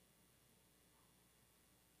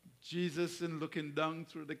 Jesus, in looking down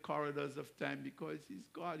through the corridors of time, because he's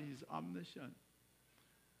God, he's omniscient,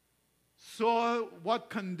 saw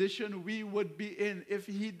what condition we would be in if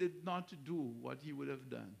he did not do what he would have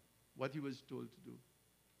done, what he was told to do.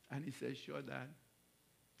 And he says, sure, Dad,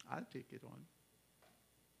 I'll take it on.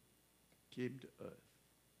 Came to earth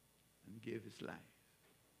and gave his life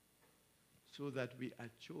so that we are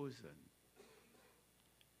chosen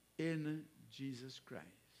in Jesus Christ.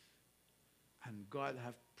 And God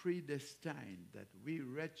have predestined that we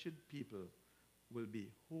wretched people will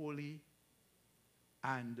be holy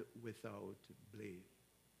and without blame.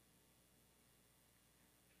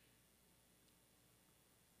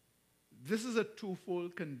 This is a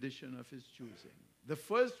twofold condition of his choosing. The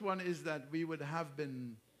first one is that we who would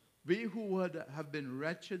have been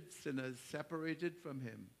wretched sinners separated from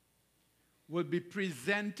him will be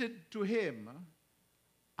presented to him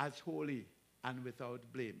as holy and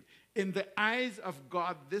without blame. In the eyes of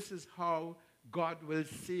God, this is how God will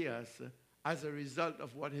see us as a result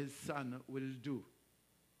of what his Son will do.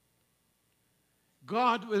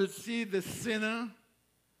 God will see the sinner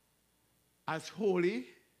as holy.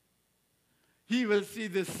 He will see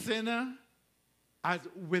the sinner as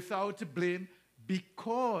without blame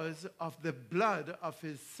because of the blood of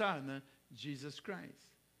his Son, Jesus Christ.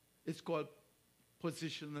 It's called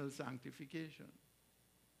positional sanctification.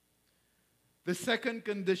 The second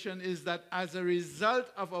condition is that as a result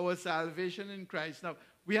of our salvation in Christ, now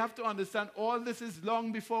we have to understand all this is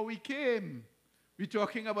long before we came. We're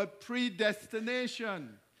talking about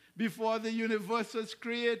predestination. Before the universe was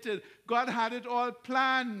created, God had it all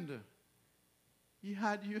planned. He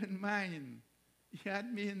had you in mind. He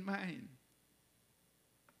had me in mind.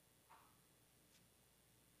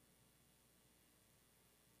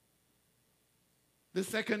 The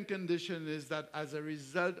second condition is that as a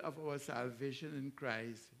result of our salvation in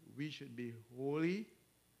Christ, we should be holy,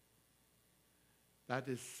 that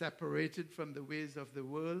is separated from the ways of the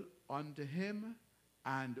world unto him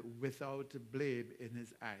and without blame in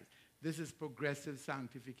his eyes. This is progressive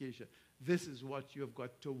sanctification. This is what you have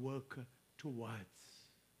got to work towards.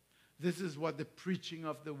 This is what the preaching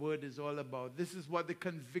of the word is all about. This is what the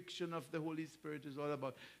conviction of the Holy Spirit is all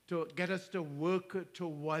about, to get us to work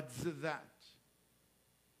towards that,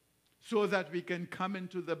 so that we can come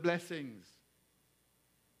into the blessings.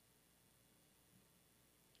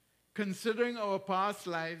 Considering our past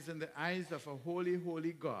lives in the eyes of a holy,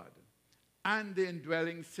 holy God and the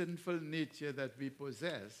indwelling sinful nature that we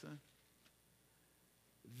possess,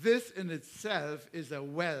 this in itself is a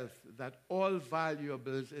wealth that all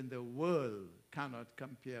valuables in the world cannot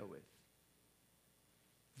compare with.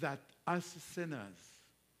 That us sinners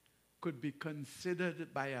could be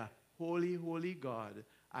considered by a holy, holy God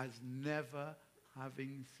as never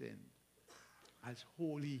having sinned, as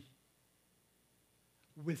holy,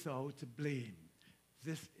 without blame.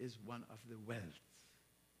 This is one of the wealths,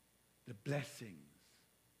 the blessings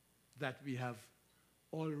that we have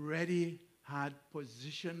already had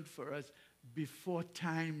positioned for us before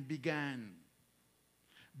time began.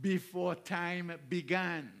 Before time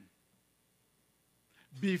began.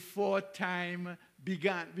 Before time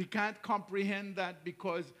began. We can't comprehend that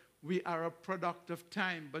because we are a product of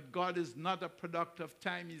time, but God is not a product of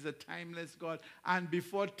time. He's a timeless God. And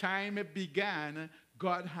before time began,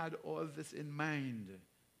 God had all this in mind.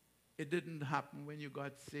 It didn't happen when you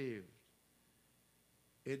got saved.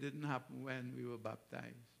 It didn't happen when we were baptized.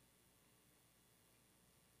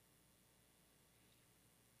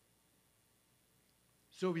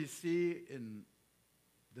 So we see in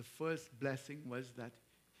the first blessing was that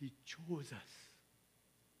he chose us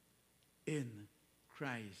in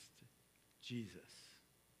Christ Jesus.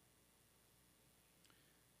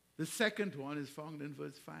 The second one is found in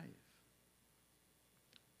verse 5.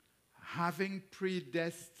 Having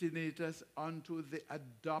predestinated us unto the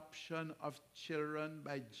adoption of children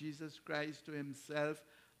by Jesus Christ to himself,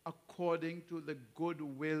 according to the good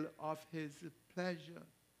will of his pleasure.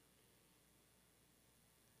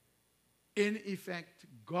 In effect,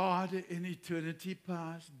 God in eternity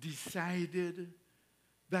past decided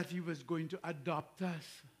that he was going to adopt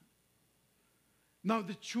us. Now,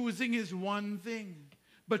 the choosing is one thing,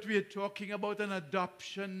 but we are talking about an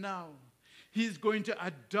adoption now. He's going to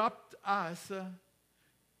adopt us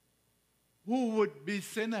who would be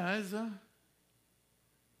sinners.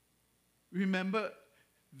 Remember,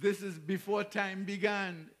 this is before time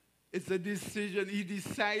began. It's a decision. He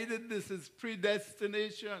decided this is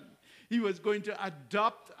predestination. He was going to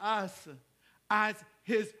adopt us as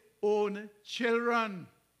his own children.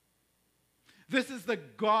 This is the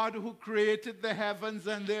God who created the heavens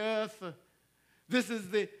and the earth. This is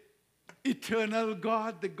the eternal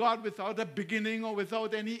God, the God without a beginning or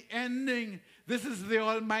without any ending. This is the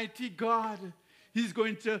Almighty God. He's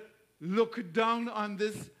going to look down on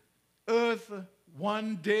this earth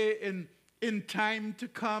one day in time to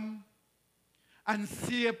come and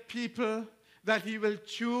see a people that he will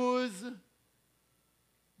choose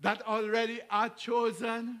that already are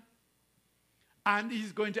chosen, and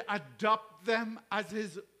he's going to adopt them as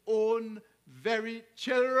his own very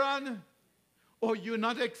children. Oh, you're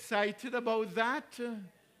not excited about that?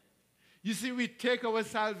 You see, we take our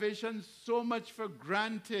salvation so much for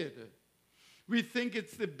granted. We think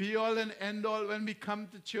it's the be-all and end-all when we come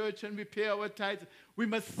to church and we pay our tithes. We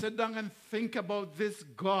must sit down and think about this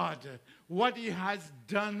God, what he has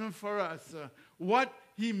done for us, what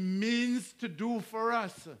he means to do for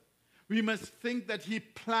us. We must think that he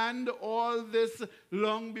planned all this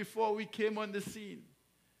long before we came on the scene.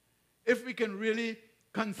 If we can really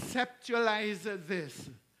conceptualize this,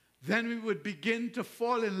 then we would begin to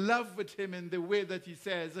fall in love with him in the way that he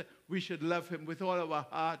says we should love him with all our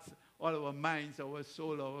hearts, all our minds, our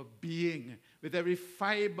soul, our being, with every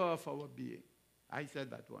fiber of our being. I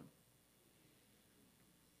said that one.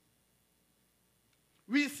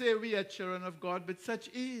 We say we are children of God, but such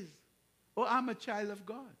is. Oh, I'm a child of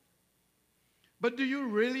God. But do you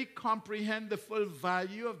really comprehend the full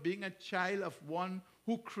value of being a child of one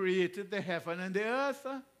who created the heaven and the earth?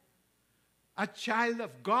 A child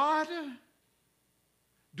of God?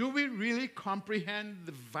 Do we really comprehend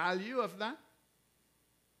the value of that?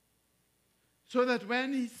 So that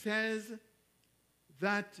when he says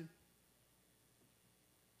that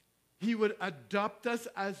he would adopt us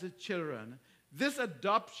as children, this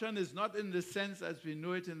adoption is not in the sense as we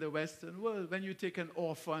know it in the Western world, when you take an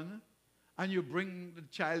orphan and you bring the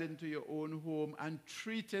child into your own home and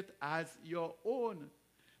treat it as your own.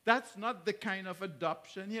 That's not the kind of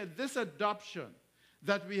adoption here. This adoption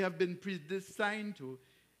that we have been predestined to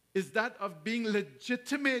is that of being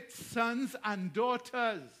legitimate sons and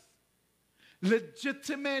daughters.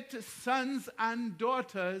 Legitimate sons and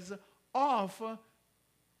daughters of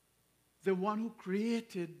the one who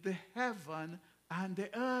created the heaven and the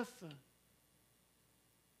earth.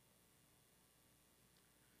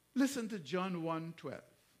 Listen to John 1:12.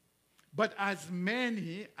 But as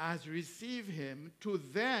many as receive him, to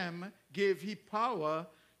them gave he power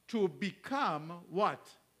to become what?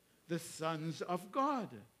 The sons of God.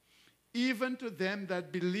 Even to them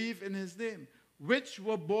that believe in his name, which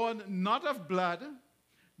were born not of blood,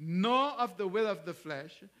 nor of the will of the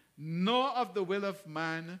flesh, nor of the will of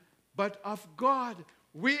man, but of God.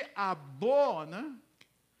 We are born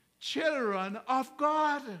children of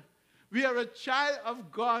God. We are a child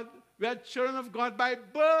of God. We are children of God by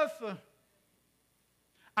birth.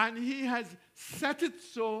 And he has set it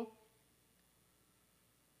so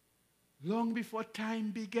long before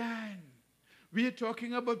time began. We are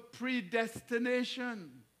talking about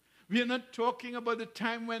predestination. We are not talking about the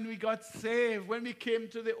time when we got saved, when we came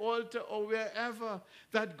to the altar or wherever,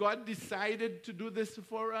 that God decided to do this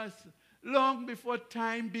for us. Long before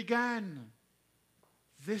time began.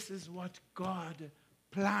 This is what God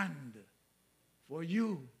planned for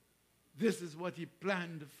you. This is what he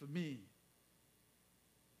planned for me.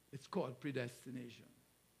 It's called predestination.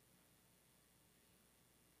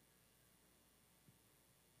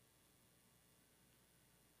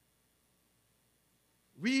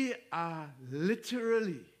 We are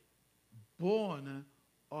literally born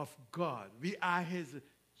of God. We are his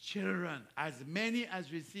children. As many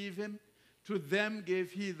as receive him, to them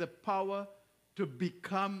gave he the power to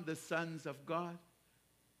become the sons of God.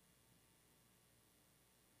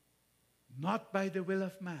 Not by the will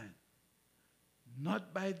of man,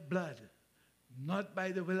 not by blood, not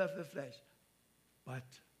by the will of the flesh, but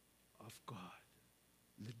of God.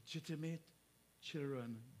 Legitimate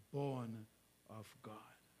children born of God.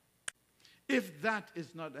 If that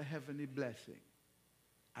is not a heavenly blessing,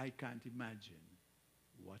 I can't imagine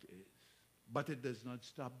what is. But it does not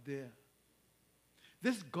stop there.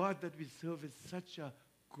 This God that we serve is such a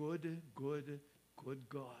good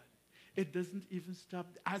God. It doesn't even stop.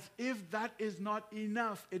 As if that is not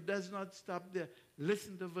enough, it does not stop there.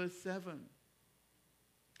 Listen to verse 7.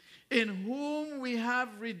 In whom we have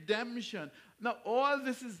redemption. Now, all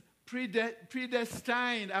this is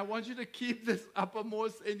predestined. I want you to keep this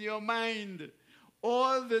uppermost in your mind.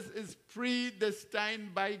 All this is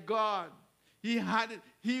predestined by God. He had it.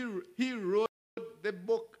 He wrote the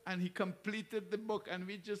book and he completed the book, and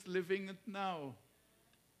we're just living it now.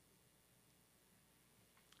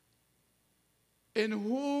 In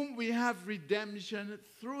whom we have redemption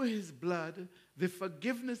through his blood, the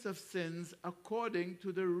forgiveness of sins according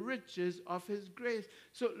to the riches of his grace.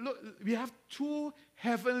 So look, we have two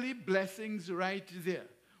heavenly blessings right there.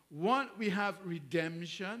 One, we have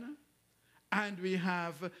redemption, and we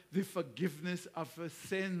have the forgiveness of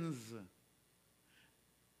sins.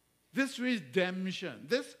 This redemption,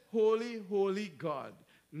 this holy, holy God,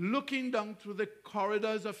 looking down through the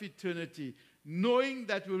corridors of eternity, knowing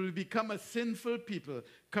that we will become a sinful people,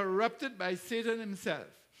 corrupted by Satan himself.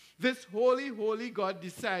 This holy, holy God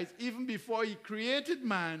decides, even before he created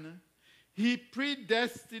man, he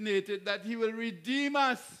predestinated that he will redeem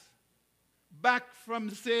us back from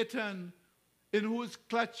Satan, in whose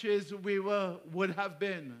clutches we would have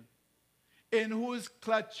been. In whose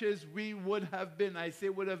clutches we would have been. I say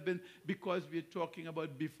would have been because we're talking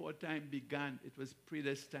about before time began. It was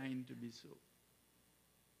predestined to be so.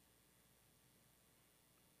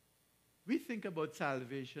 We think about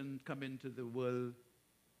salvation coming to the world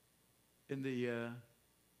in the year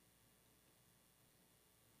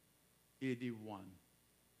 81.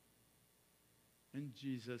 And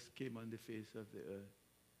Jesus came on the face of the earth.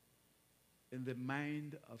 In the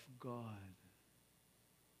mind of God,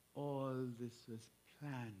 all this was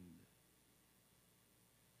planned.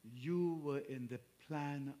 You were in the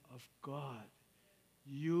plan of God.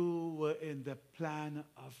 You were in the plan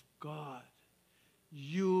of God.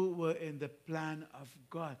 You were in the plan of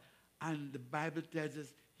God. And the Bible tells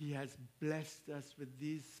us he has blessed us with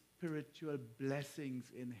these spiritual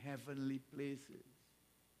blessings in heavenly places.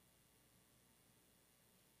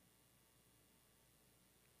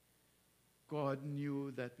 God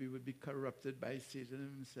knew that we would be corrupted by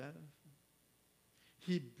Satan himself.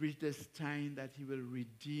 He predestined that he will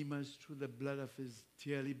redeem us through the blood of his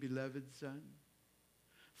dearly beloved Son,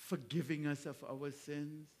 forgiving us of our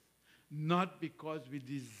sins, not because we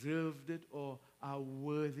deserved it or are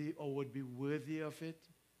worthy or would be worthy of it,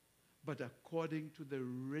 but according to the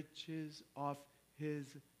riches of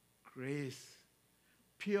his grace.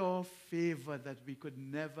 Pure favor that we could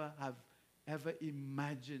never have ever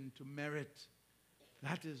imagined to merit.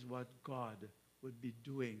 That is what God would be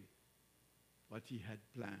doing, what he had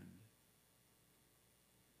planned.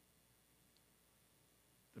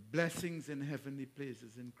 The blessings in heavenly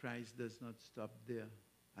places in Christ does not stop there.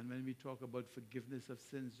 And when we talk about forgiveness of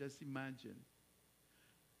sins, just imagine.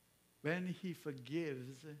 When he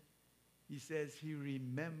forgives, he says he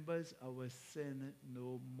remembers our sin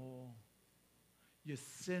no more. You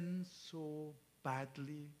sin so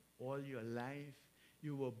badly all your life.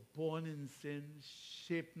 You were born in sin,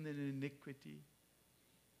 shaped in iniquity.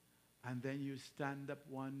 And then you stand up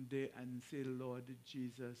one day and say, Lord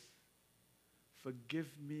Jesus, forgive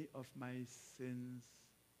me of my sins.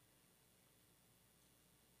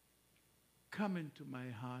 Come into my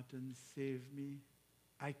heart and save me.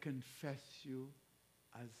 I confess you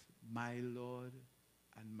as my Lord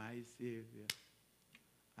and my Savior.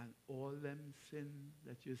 And all them sin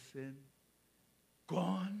that you sin,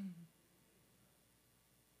 gone,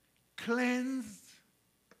 cleansed,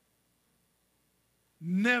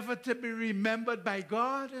 never to be remembered by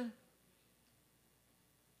God.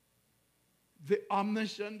 The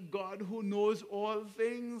omniscient God who knows all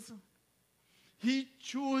things, he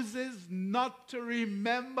chooses not to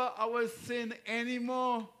remember our sin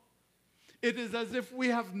anymore. It is as if we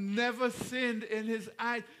have never sinned in his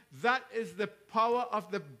eyes. That is the power of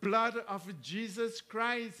the blood of Jesus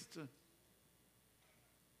Christ.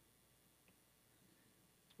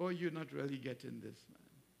 Oh, you're not really getting this, man.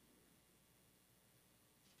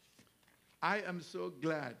 I am so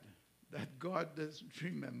glad that God doesn't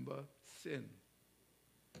remember sin.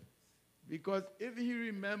 Because if he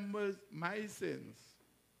remembers my sins,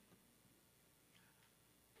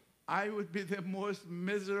 I would be the most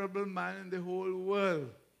miserable man in the whole world.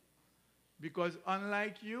 Because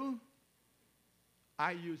unlike you,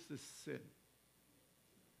 I used to sin.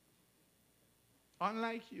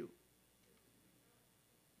 Unlike you.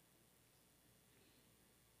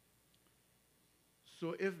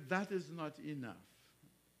 So if that is not enough,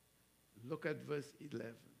 look at verse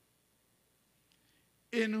 11.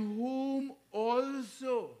 In whom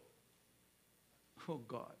also, oh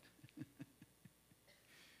God,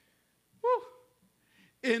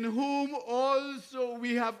 in whom also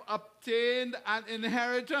we have obtained an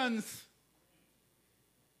inheritance.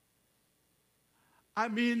 I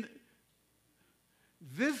mean,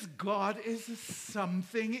 this God is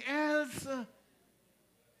something else.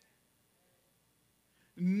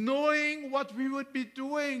 Knowing what we would be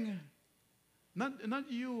doing.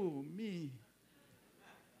 Not you, me.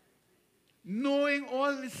 Knowing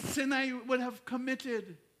all the sin I would have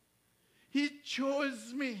committed. He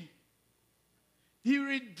chose me. He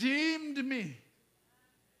redeemed me.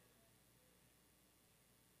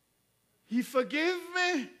 He forgave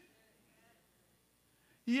me.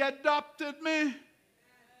 He adopted me.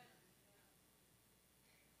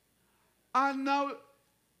 And now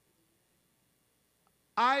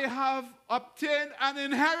I have obtained an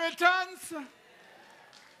inheritance.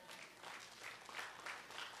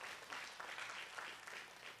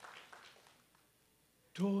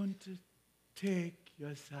 Don't take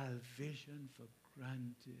your salvation for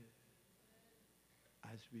granted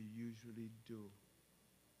as we usually do.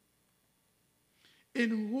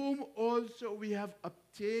 In whom also we have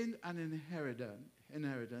obtained an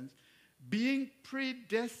inheritance, being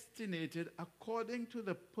predestinated according to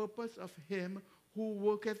the purpose of him who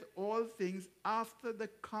worketh all things after the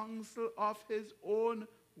counsel of his own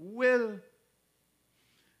will.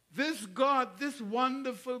 This God, this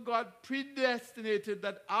wonderful God, predestinated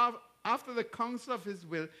that after the counsel of his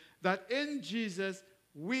will, that in Jesus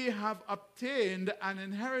we have obtained an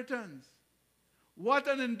inheritance. What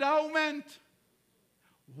an endowment!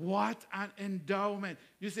 What an endowment.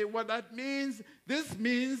 You say what that means? This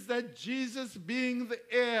means that Jesus, being the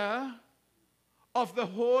heir of the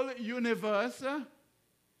whole universe,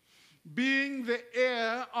 being the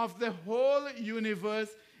heir of the whole universe,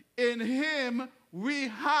 in him we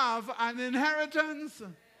have an inheritance.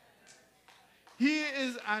 He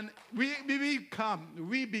is we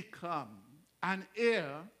become an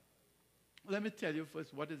heir. Let me tell you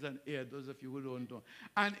first what is an heir, those of you who don't know.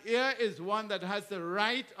 An heir is one that has the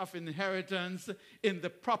right of inheritance in the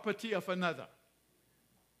property of another.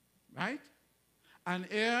 Right? An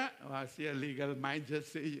heir, I see a legal mind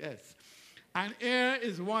just say yes. An heir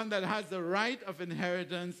is one that has the right of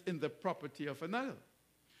inheritance in the property of another.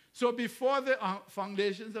 So before the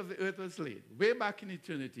foundations of the earth was laid, way back in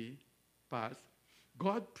eternity past,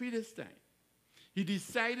 God predestined. He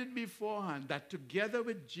decided beforehand that together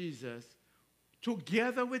with Jesus,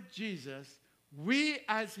 we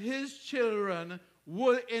as his children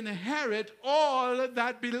will inherit all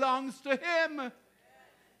that belongs to him.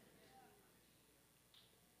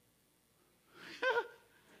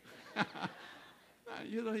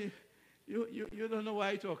 You don't know what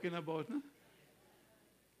I'm talking about. Huh?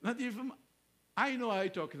 Not even I know what I'm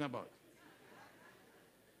talking about.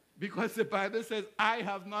 Because the Bible says, I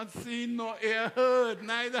have not seen nor ear heard,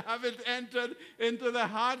 neither have it entered into the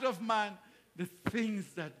heart of man the things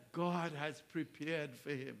that God has prepared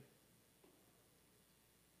for him.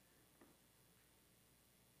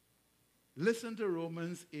 Listen to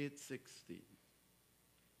Romans 8:16.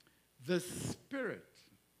 The Spirit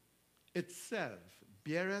itself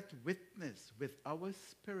beareth witness with our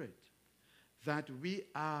spirit that we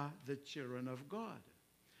are the children of God.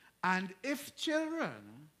 And if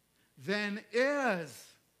children, then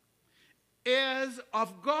heirs, heirs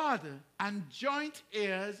of God, and joint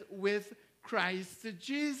heirs with Christ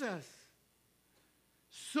Jesus.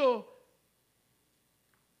 So,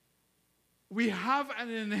 we have an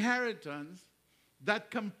inheritance that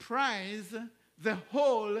comprises the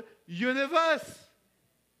whole universe.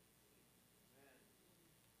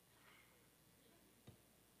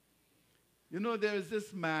 You know, there is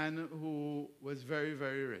this man who was very,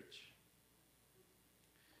 very rich.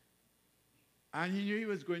 And he knew he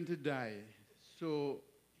was going to die. So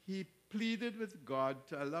he pleaded with God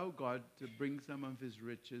to allow God to bring some of his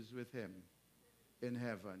riches with him in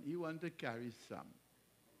heaven. He wanted to carry some.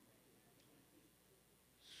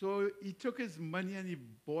 So he took his money and he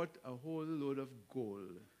bought a whole load of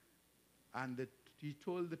gold. And he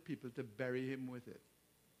told the people to bury him with it.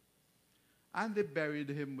 And they buried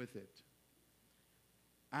him with it.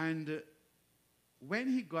 And when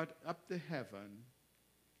he got up to heaven,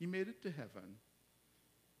 he made it to heaven.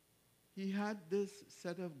 He had this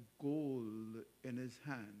set of gold in his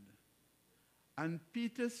hand. And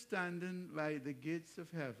Peter, standing by the gates of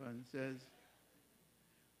heaven, says,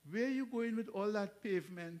 where are you going with all that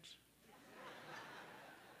pavement?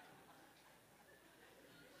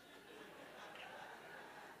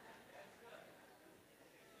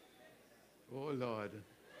 Oh, Lord.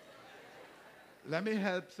 Let me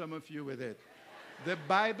help some of you with it. The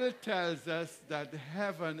Bible tells us that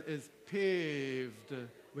heaven is paved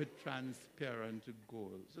with transparent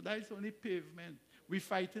gold. So that is only pavement. We're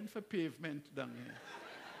fighting for pavement down here.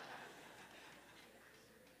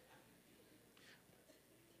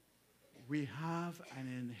 We have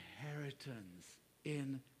an inheritance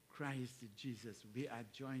in Christ Jesus. We are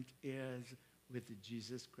joint heirs with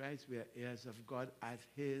Jesus Christ. We are heirs of God as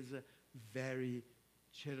his very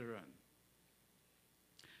children.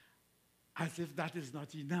 As if that is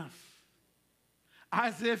not enough.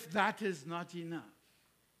 As if that is not enough.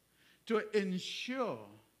 To ensure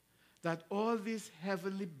that all these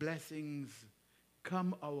heavenly blessings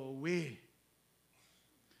come our way.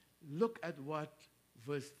 Look at what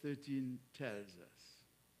verse 13 tells us.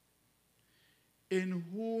 In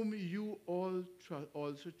whom you all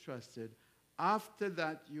also trusted, after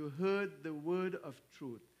that you heard the word of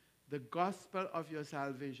truth, the gospel of your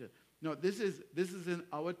salvation. Now, this is in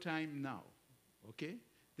our time now, okay?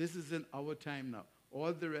 This is in our time now.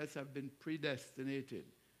 All the rest have been predestinated.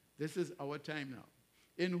 This is our time now.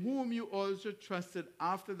 In whom you also trusted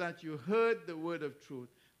after that you heard the word of truth,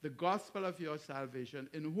 the gospel of your salvation,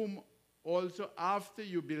 in whom also after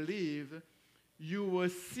you believe, you were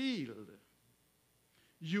sealed.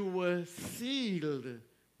 You were sealed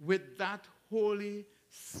with that Holy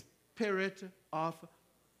Spirit of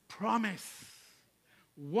promise.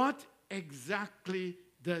 What exactly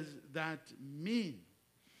does that mean?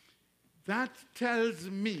 That tells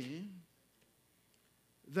me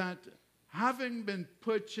that having been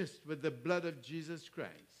purchased with the blood of Jesus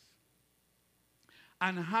Christ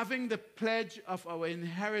and having the pledge of our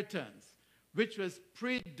inheritance, which was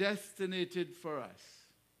predestinated for us,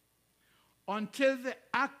 until the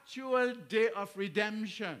actual day of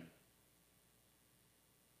redemption,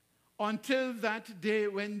 until that day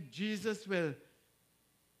when Jesus will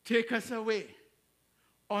take us away,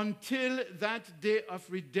 until that day of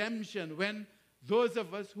redemption when those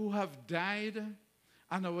of us who have died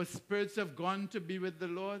and our spirits have gone to be with the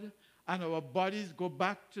Lord and our bodies go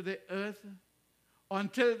back to the earth,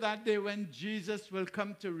 until that day when Jesus will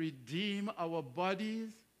come to redeem our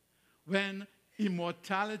bodies, when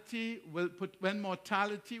mortality will put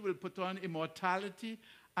on immortality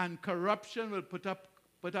and corruption will put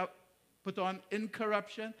on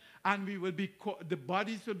incorruption, and the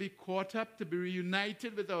bodies will be caught up to be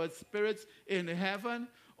reunited with our spirits in heaven.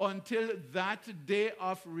 Until that day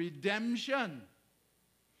of redemption,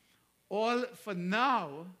 all for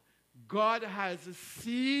now, God has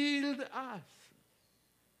sealed us.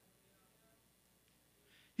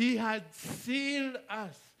 He had sealed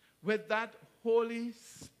us with that Holy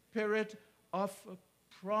Spirit of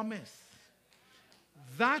promise.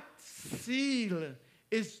 That seal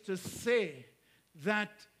is to say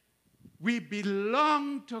that we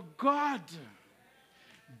belong to God.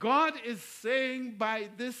 God is saying by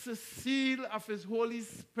this seal of his Holy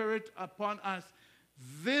Spirit upon us,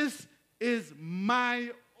 this is my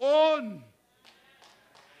own.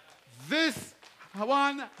 This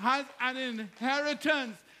one has an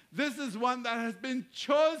inheritance. This is one that has been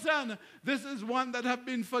chosen. This is one that has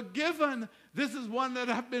been forgiven. This is one that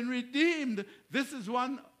has been redeemed. This is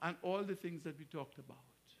one, and all the things that we talked about.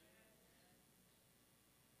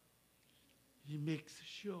 He makes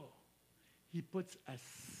sure. He puts a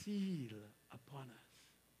seal upon us.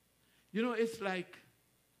 You know, it's like,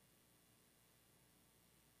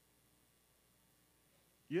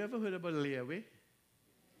 you ever heard about layaway?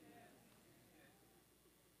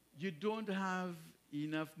 You don't have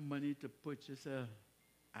enough money to purchase an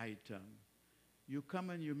item. You come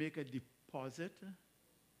and you make a deposit,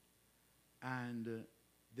 and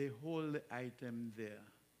they hold the item there.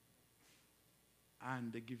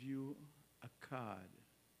 And they give you a card.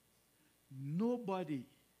 Nobody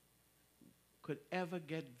could ever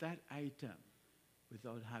get that item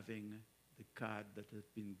without having the card that has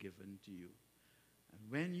been given to you. And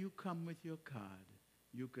when you come with your card,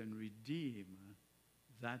 you can redeem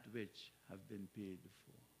that which have been paid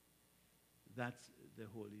for. That's the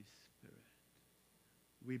Holy Spirit.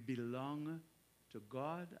 We belong to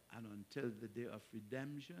God, and until the day of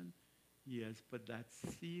redemption, he has put that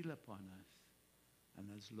seal upon us. And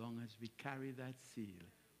as long as we carry that seal,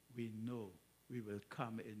 we know we will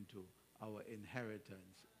come into our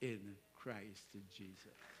inheritance in Christ Jesus.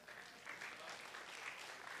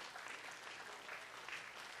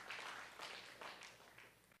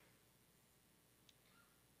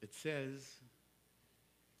 It says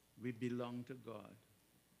we belong to God.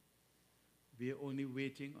 We are only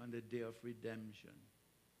waiting on the day of redemption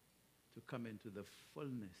to come into the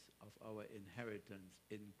fullness of our inheritance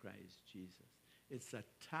in Christ Jesus. It's a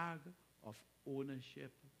tag of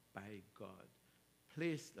ownership by God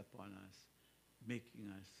placed upon us,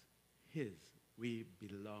 making us his. We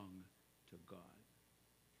belong to God.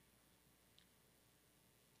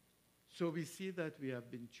 So we see that we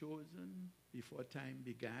have been chosen before time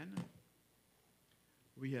began.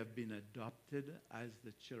 We have been adopted as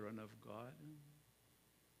the children of God.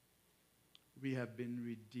 We have been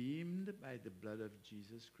redeemed by the blood of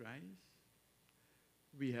Jesus Christ.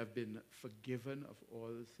 We have been forgiven of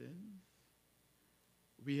all sins.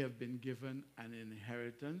 We have been given an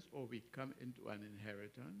inheritance, or we come into an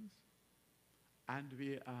inheritance. And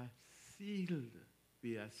we are sealed.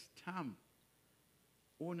 We are stamped.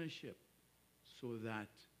 Ownership, so that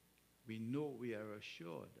we know we are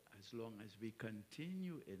assured as long as we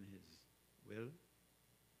continue in his will.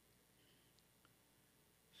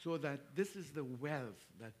 So that this is the wealth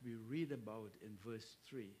that we read about in verse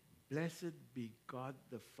 3. Blessed be God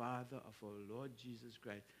the Father of our Lord Jesus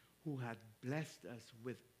Christ, who had blessed us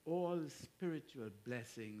with all spiritual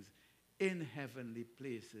blessings in heavenly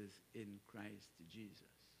places in Christ Jesus.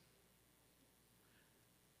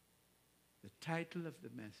 The title of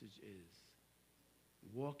the message is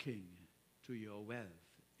Walking to Your Wealth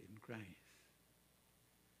in Christ.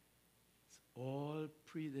 It's all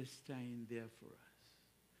predestined there for us.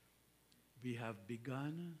 We have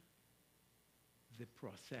begun the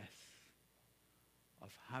process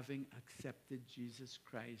of having accepted Jesus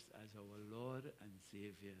Christ as our Lord and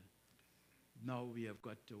Savior. Now we have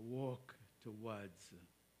got to walk towards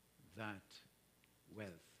that wealth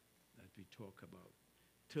that we talk about.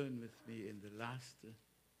 Turn with me in the last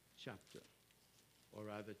chapter, or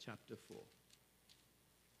rather chapter 4.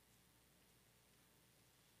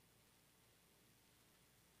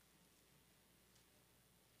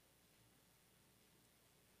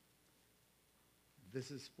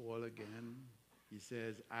 This is Paul again. He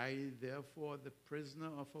says, I, therefore, the prisoner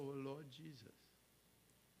of our Lord Jesus,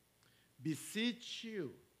 beseech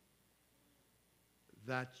you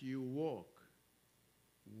that you walk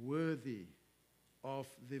worthy of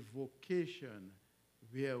the vocation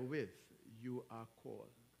wherewith you are called.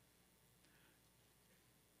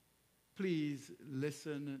 Please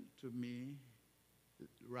listen to me.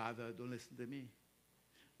 Rather, don't listen to me.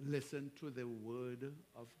 Listen to the word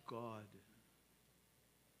of God.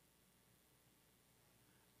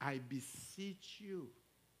 I beseech you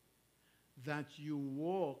that you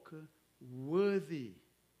walk worthy,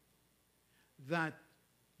 that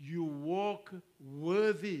you walk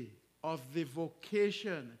worthy of the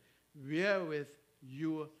vocation wherewith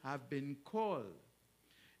you have been called.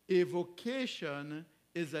 A vocation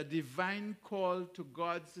is a divine call to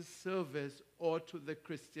God's service or to the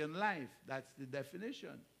Christian life. That's the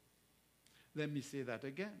definition. Let me say that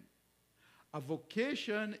again. A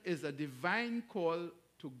vocation is a divine call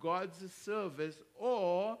to God's service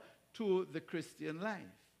or to the Christian life.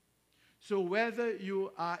 So whether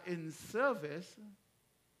you are in service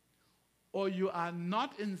or you are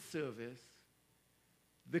not in service,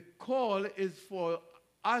 the call is for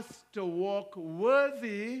us to walk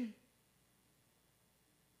worthy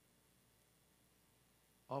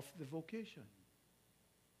of the vocation.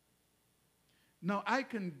 Now I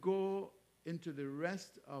can go into the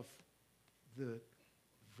rest of the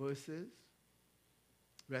verses,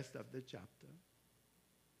 rest of the chapter,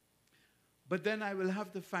 but then I will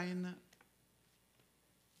have to find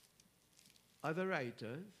other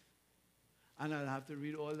writers, and I'll have to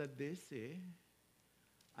read all that they say,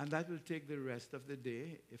 and that will take the rest of the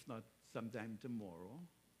day, if not sometime tomorrow.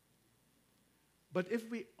 But if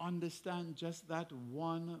we understand just that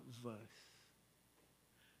one verse,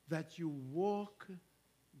 that you walk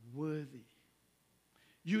worthy,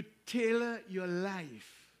 you tailor your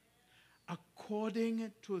life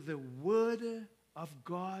according to the word of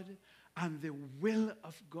God and the will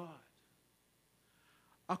of God,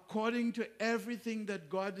 according to everything that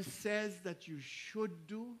God says that you should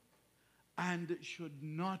do and should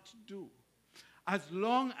not do. As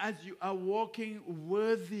long as you are walking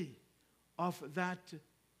worthy of that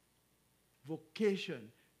vocation,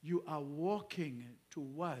 you are walking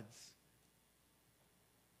towards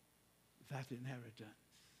that inheritance,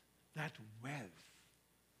 that wealth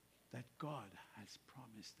that God has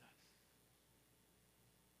promised us.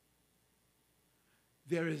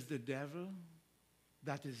 There is the devil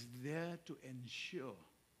that is there to ensure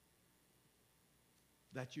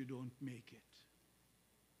that you don't make it.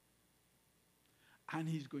 And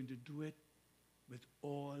he's going to do it with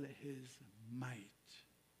all his might.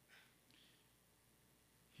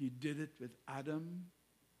 He did it with Adam,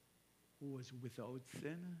 who was without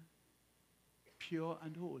sin, pure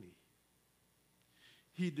and holy.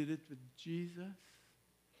 He did it with Jesus,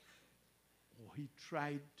 or he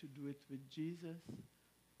tried to do it with Jesus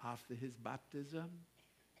after his baptism.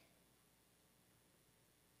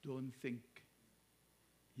 Don't think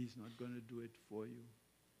he's not going to do it for you,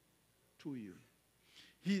 to you.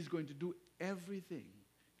 He's going to do everything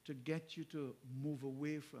to get you to move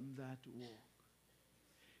away from that walk.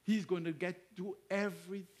 He's going to do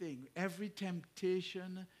everything, every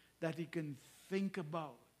temptation that he can think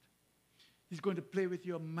about. He's going to play with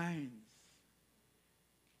your minds.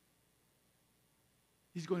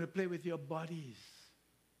 He's going to play with your bodies.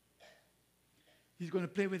 He's going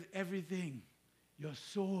to play with everything. Your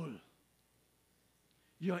soul,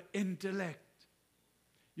 your intellect,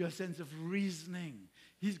 your sense of reasoning.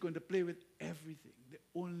 He's going to play with everything. The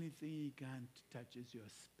only thing he can't touch is your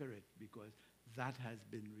spirit, because that has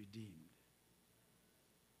been redeemed.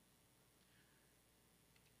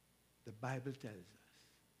 The Bible tells us,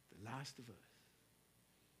 the last verse,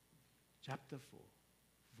 chapter 4,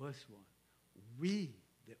 verse 1,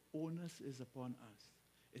 the onus is upon us.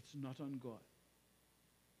 It's not on God.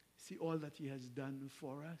 See all that he has done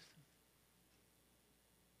for us.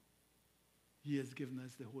 He has given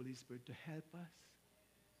us the Holy Spirit to help us.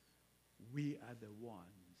 We are the ones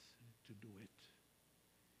to do it.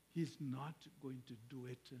 He's not going to do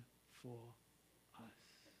it for us.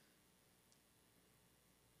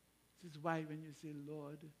 This is why when you say,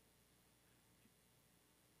 Lord,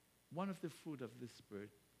 one of the fruit of the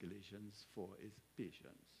Spirit, Galatians 4, is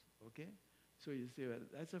patience. Okay? So you say, well,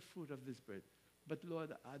 that's a fruit of the Spirit. But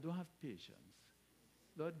Lord, I don't have patience.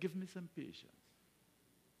 Lord, give me some patience.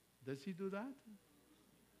 Does he do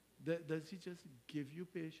that? Does he just give you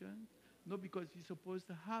patience? No, because he's supposed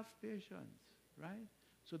to have patience, right?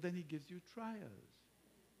 So then he gives you trials,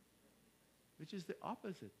 which is the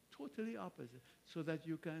opposite, totally opposite, so that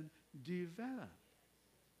you can develop.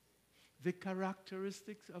 The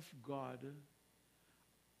characteristics of God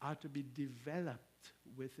are to be developed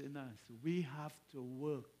within us. We have to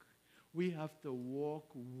work. We have to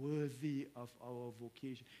walk worthy of our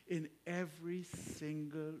vocation in every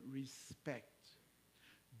single respect.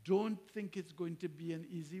 Don't think it's going to be an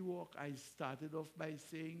easy walk. I started off by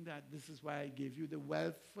saying that. This is why I gave you the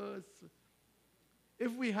wealth first.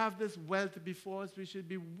 If we have this wealth before us, we should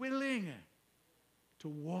be willing to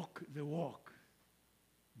walk the walk,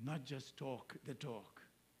 not just talk the talk.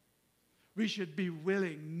 We should be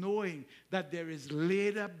willing, knowing that there is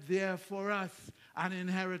laid up there for us an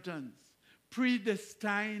inheritance,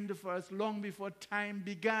 predestined for us long before time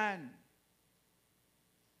began.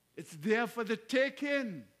 It's there for the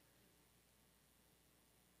taking.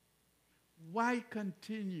 Why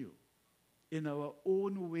continue in our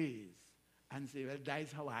own ways and say, well,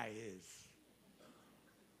 that's how I is?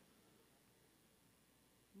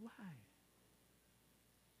 Why?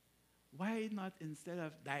 Why not, instead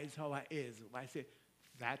of that's how I is, why say,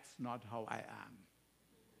 that's not how I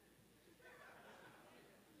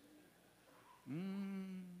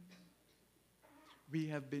am? We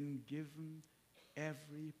have been given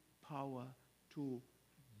every power to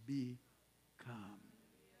become.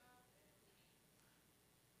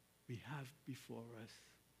 We have before us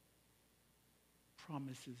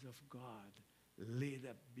promises of God laid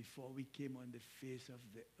up before we came on the face of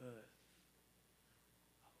the earth.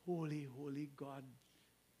 Holy, holy God,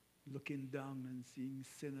 looking down and seeing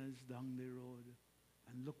sinners down the road.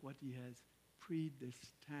 And look what he has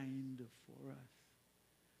predestined for us.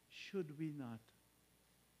 Should we not,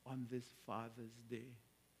 on this Father's Day,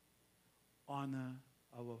 honor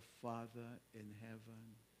our Father in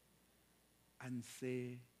heaven and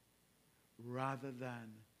say, rather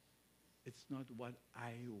than, it's not what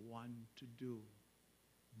I want to do,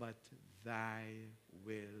 but thy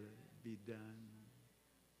will be done.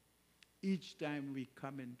 Each time we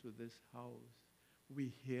come into this house,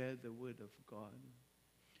 we hear the word of God.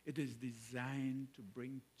 It is designed to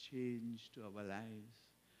bring change to our lives,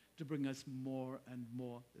 to bring us more and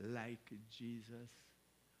more like Jesus.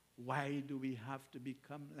 Why do we have to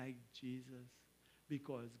become like Jesus?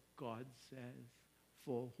 Because God says,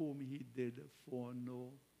 for whom he did foreknow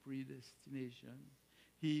predestination,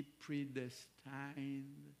 he predestined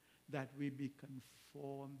that we be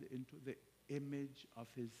conformed into the image of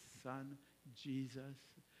his Son, Jesus,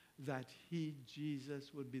 that he,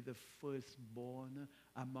 Jesus, would be the firstborn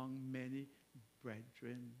among many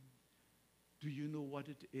brethren. Do you know what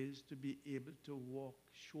it is to be able to walk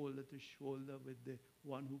shoulder to shoulder with the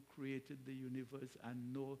one who created the universe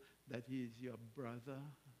and know that he is your brother?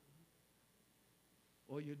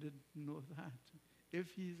 Or you didn't know that?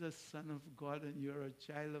 If he's a son of God and you're a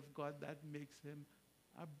child of God, that makes him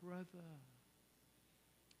a brother.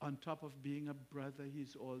 On top of being a brother,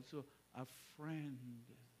 he's also a friend.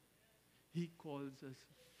 He calls us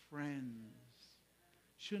friends.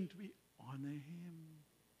 Shouldn't we honor him?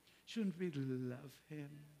 Shouldn't we love him?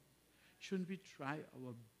 Shouldn't we try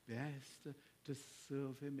our best to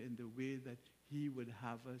serve him in the way that he would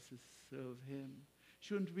have us serve him?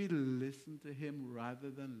 Shouldn't we listen to him rather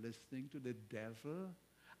than listening to the devil?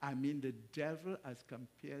 I mean, the devil as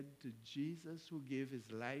compared to Jesus who gave his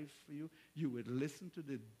life for you. You would listen to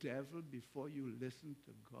the devil before you listen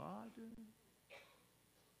to God?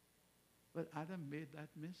 But Adam made that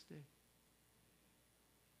mistake.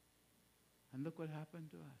 And look what happened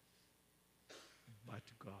to us. But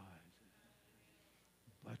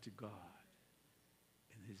God,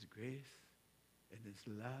 in his grace, in his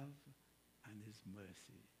love, and his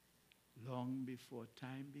mercy, long before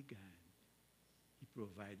time began, he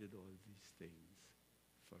provided all these things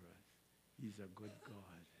for us. He's a good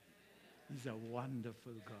God. He's a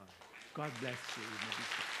wonderful God. God bless you. You may be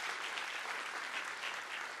seated.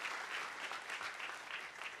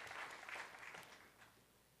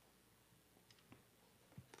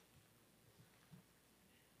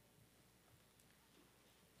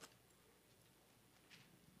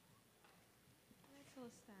 so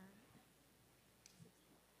stand.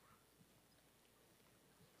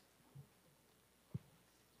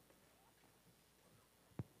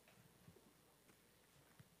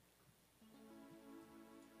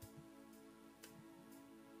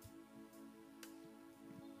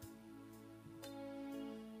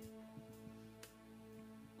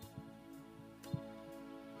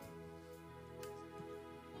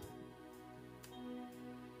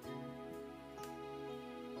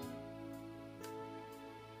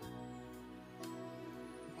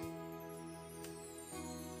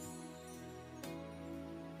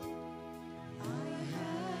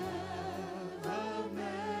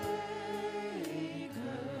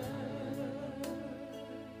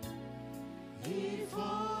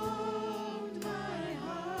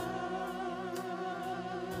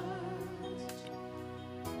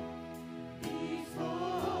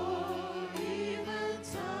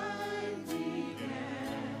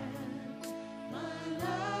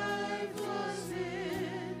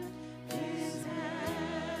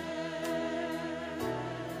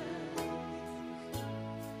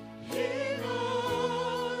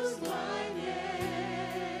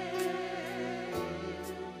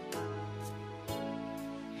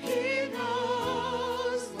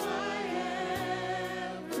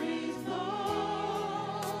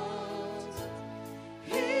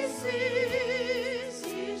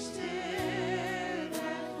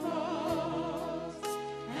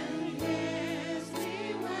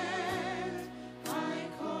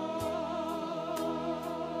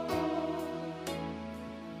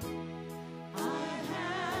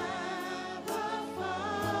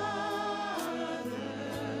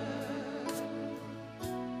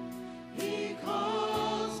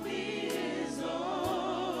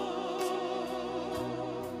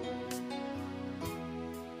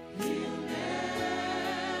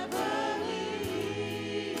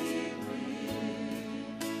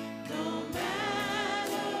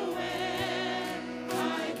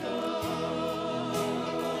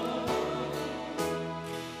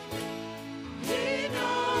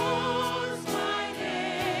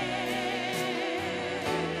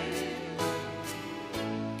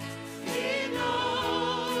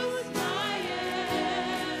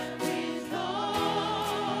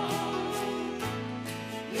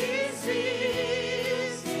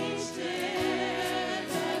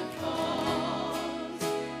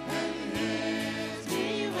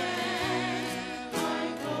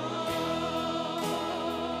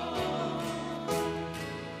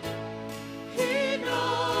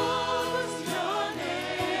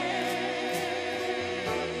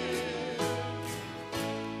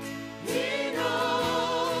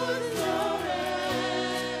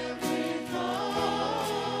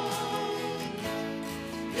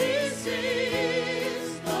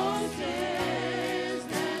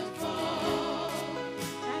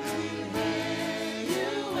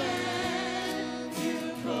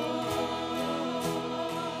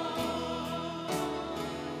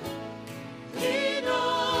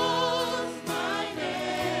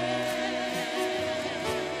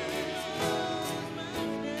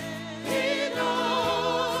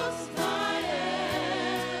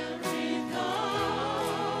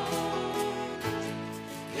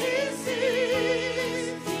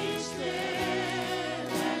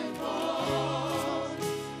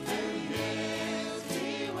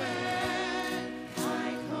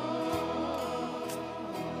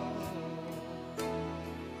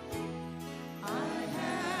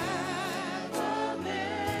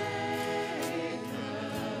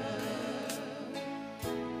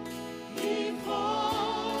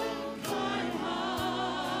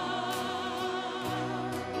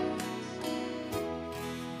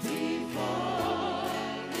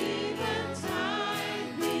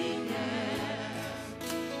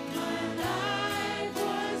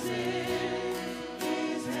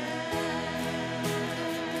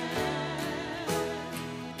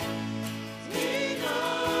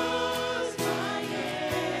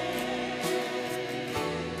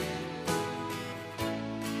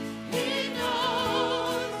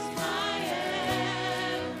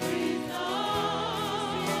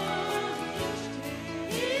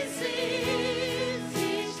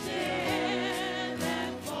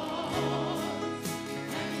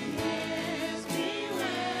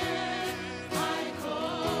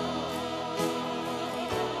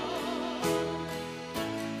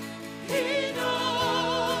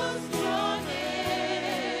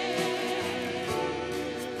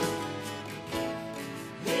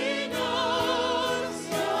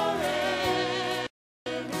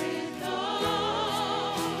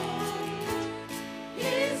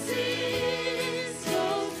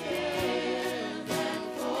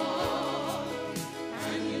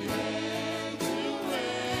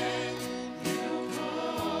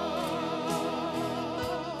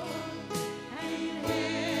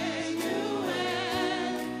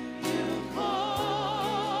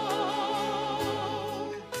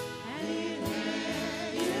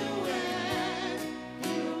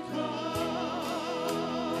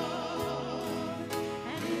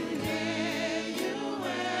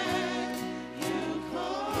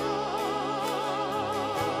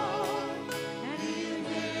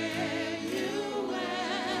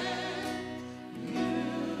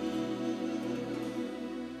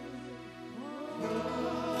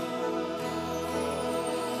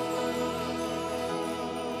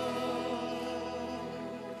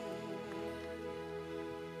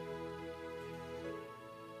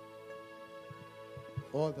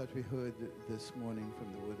 All that we heard this morning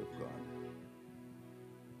from the Word of God,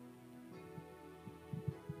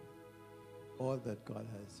 all that God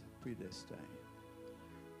has predestined,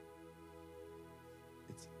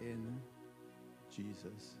 it's in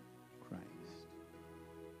Jesus Christ.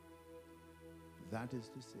 That is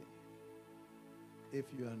to say, if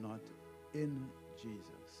you are not in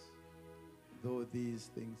Jesus, though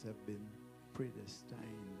these things have been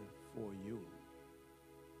predestined for you,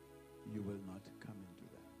 you will not come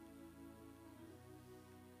into that.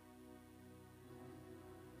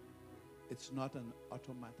 It's not an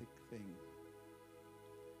automatic thing.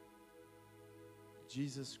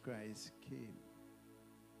 Jesus Christ came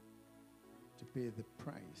to pay the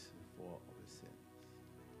price for our sins.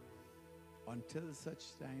 Until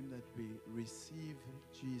such time that we receive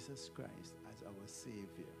Jesus Christ as our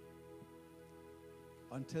Savior,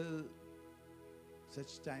 until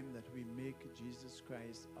such time that we make Jesus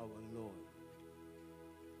Christ our Lord,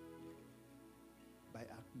 by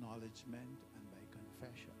acknowledgement and by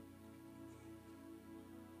confession,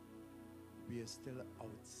 we are still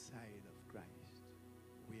outside of Christ.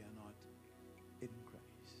 We are not in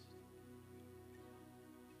Christ.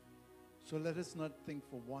 So let us not think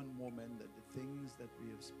for one moment that the things that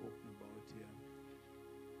we have spoken about here,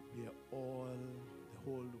 we are all, the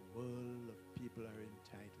whole world of people are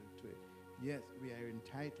entitled to it. Yes, we are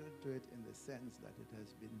entitled to it in the sense that it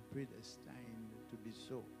has been predestined to be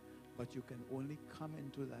so. But you can only come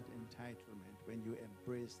into that entitlement when you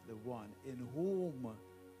embrace the one in whom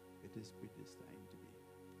it is predestined to be.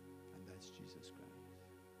 And that's Jesus Christ.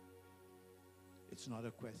 It's not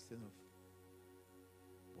a question of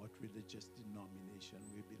what religious denomination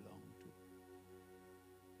we belong to.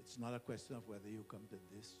 It's not a question of whether you come to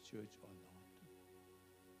this church or not.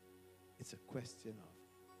 It's a question of,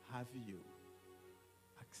 have you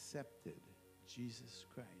accepted Jesus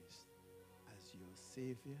Christ as your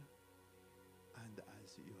Savior and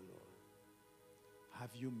as your Lord?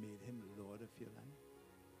 Have you made him Lord of your life?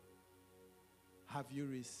 Have you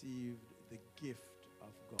received the gift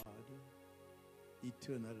of God,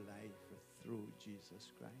 eternal life through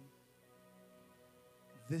Jesus Christ?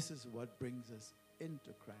 This is what brings us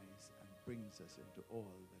into Christ and brings us into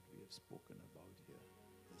all that we have spoken about here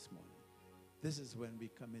this morning. This is when we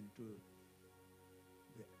come into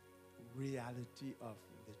the reality of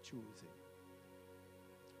the choosing.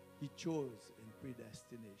 He chose in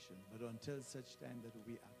predestination, but until such time that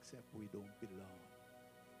we accept, we don't belong.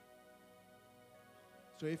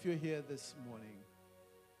 So if you're here this morning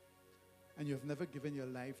and you've never given your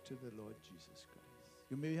life to the Lord Jesus Christ,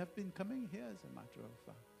 you may have been coming here as a matter of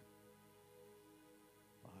fact.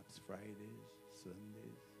 Perhaps Fridays,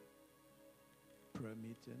 Sundays, prayer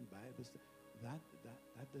meeting, Bible study. That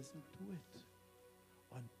doesn't do it.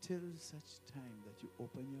 Until such time that you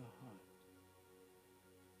open your heart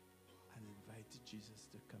and invite Jesus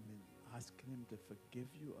to come in, asking him to forgive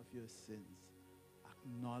you of your sins,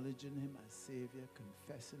 acknowledging him as Savior,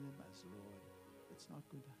 confessing him as Lord, it's not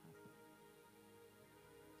going to happen.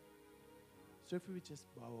 So if we just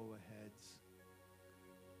bow our heads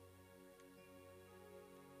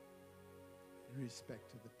in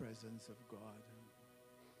respect to the presence of God.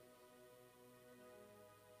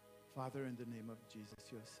 Father, in the name of Jesus,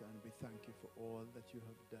 your Son, we thank you for all that you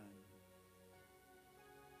have done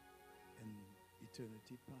in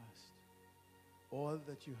eternity past. All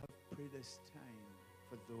that you have predestined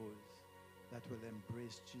for those that will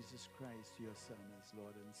embrace Jesus Christ, your Son, as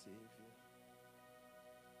Lord and Savior.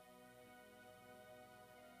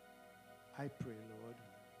 I pray, Lord,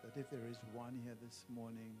 that if there is one here this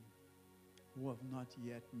morning who have not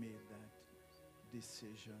yet made that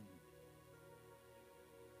decision,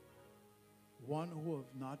 one who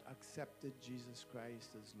have not accepted Jesus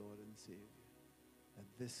Christ as Lord and Savior, that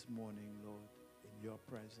this morning, Lord, in your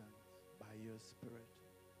presence, by your Spirit,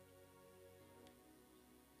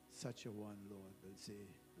 such a one, Lord, will say,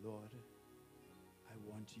 Lord, I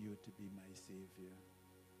want you to be my Savior.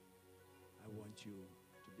 I want you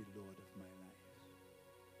to be Lord of my life.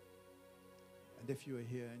 And if you are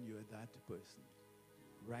here and you are that person,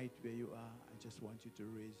 right where you are, I just want you to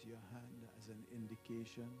raise your hand as an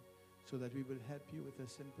indication so that we will help you with a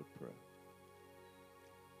simple prayer.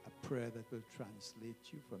 A prayer that will translate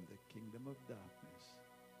you from the kingdom of darkness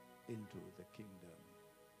into the kingdom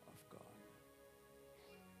of God.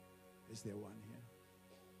 Is there one here?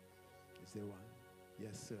 Is there one?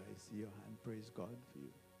 Yes, sir, I see your hand. Praise God for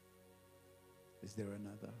you. Is there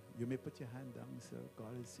another? You may put your hand down, sir.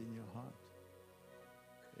 God has seen your heart.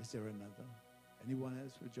 Is there another? Anyone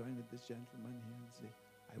else will join with this gentleman here and say,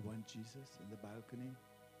 I want Jesus in the balcony?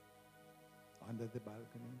 Under the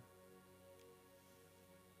balcony?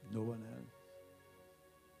 No one else?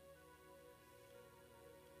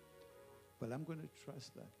 But I'm going to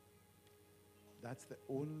trust that. That's the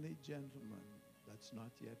only gentleman that's not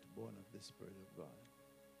yet born of the Spirit of God.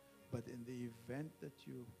 But in the event that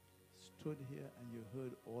you stood here and you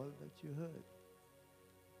heard all that you heard,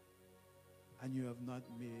 and you have not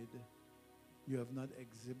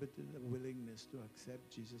exhibited a willingness to accept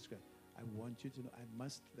Jesus Christ, I want you to know, I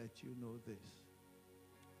must let you know this.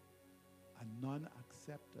 A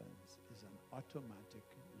non-acceptance is an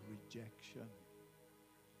automatic rejection.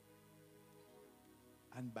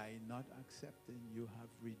 And by not accepting, you have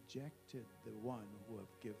rejected the one who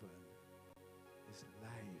have given his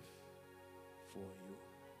life for you.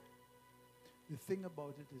 The thing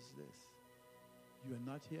about it is this. You are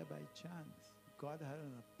not here by chance. God had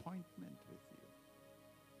an appointment with you.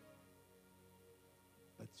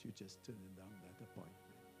 But you just turning down that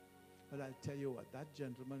appointment. But I'll tell you what, that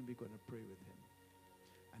gentleman, we're going to pray with him.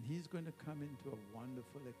 And he's going to come into a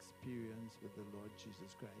wonderful experience with the Lord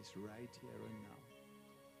Jesus Christ right here and now.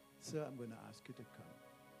 Sir, I'm going to ask you to come.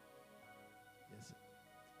 Yes, sir.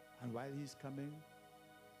 And while he's coming,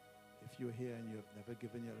 if you're here and you have never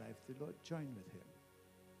given your life to the Lord, join with him.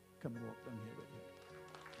 Come and walk down here with him.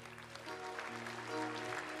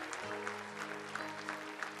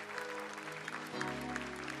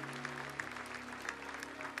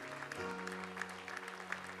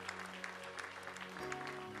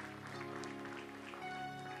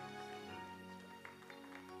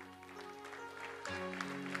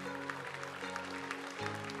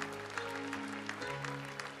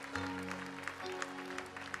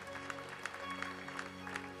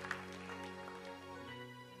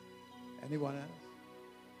 Anyone else?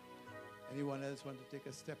 Anyone else want to take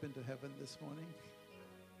a step into heaven this morning?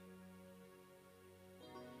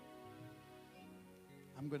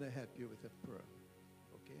 I'm going to help you with a prayer,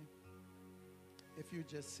 okay? If you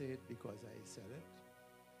just say it because I said it,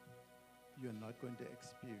 you're not going to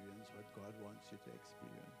experience what God wants you to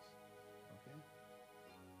experience, okay?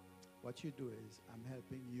 What you do is, I'm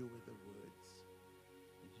helping you with the words.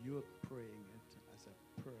 You're praying it as a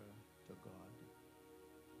prayer to God.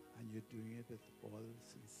 And you're doing it with all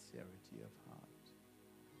sincerity of heart.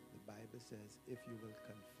 The Bible says, if you will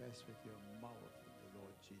confess with your mouth the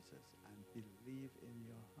Lord Jesus and believe in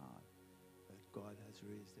your heart that God has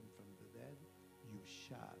raised him from the dead, you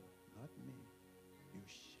shall, not me, you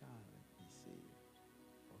shall be saved.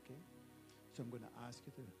 Okay? So I'm going to ask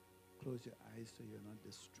you to close your eyes so you're not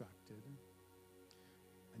distracted.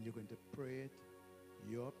 And you're going to pray it,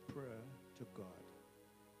 your prayer to God.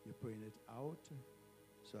 You're praying it out.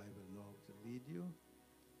 So I will know how to lead you.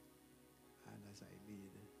 And as I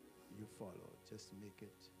lead, you follow. Just make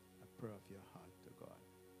it a prayer of your heart to God.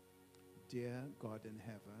 Dear God in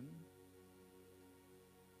heaven,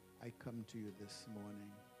 I come to you this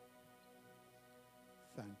morning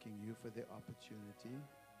thanking you for the opportunity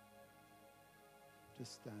to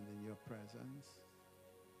stand in your presence,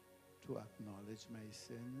 to acknowledge my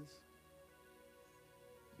sins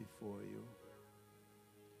before you.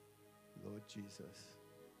 Lord Jesus,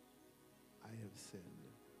 I have sinned.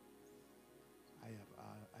 I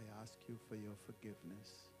ask you for your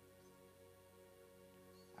forgiveness.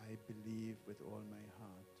 I believe with all my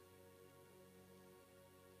heart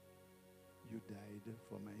you died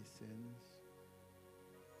for my sins.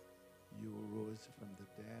 You rose from the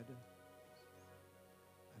dead.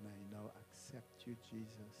 And I now accept you,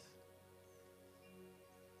 Jesus,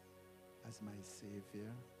 as my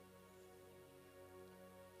Savior.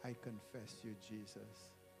 I confess you,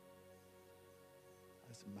 Jesus,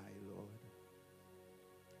 as my Lord.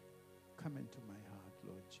 Come into my heart,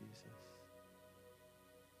 Lord Jesus.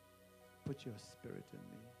 Put your spirit in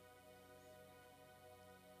me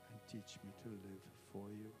and teach me to live for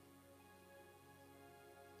you.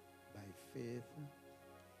 By faith,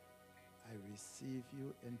 I receive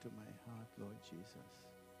you into my heart, Lord Jesus.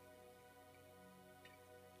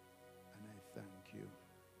 And I thank you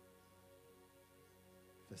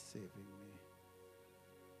for saving me.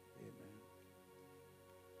 Amen.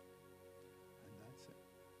 And that's it.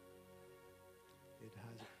 It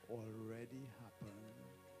has already happened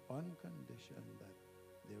on condition that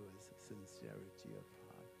there was sincerity of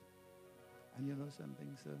heart. And you know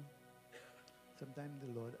something, sir? Sometimes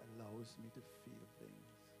the Lord allows me to feel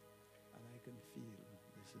things, and I can feel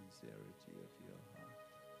the sincerity of your heart.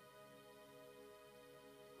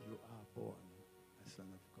 You are born a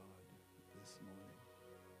son of God this morning.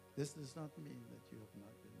 This does not mean that you have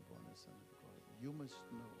not been born a son of God. You must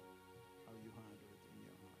know how you handle it in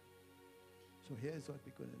your heart. So here's what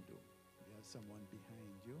we're going to do. We have someone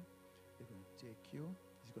behind you. They're going to take you.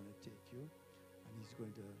 He's going to take you, and he's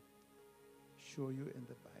going to show you in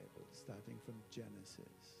the Bible, starting from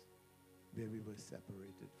Genesis, where we were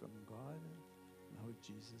separated from God, and how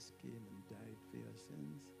Jesus came and died for your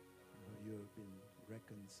sins, and how you have been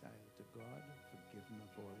reconciled to God, forgiven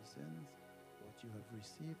of all sins, what you have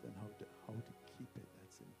received, and how to keep it.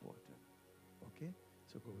 That's important. Okay?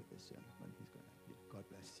 So go with this gentleman. He's going to help you. God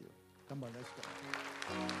bless you. Come on, let's go.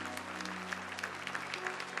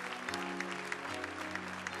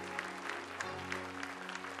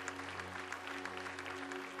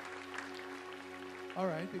 All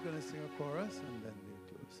right, we're going to sing a chorus and then we'll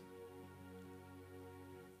close.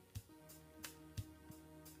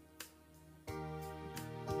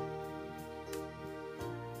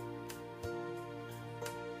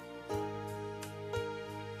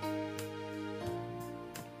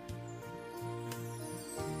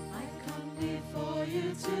 I come before you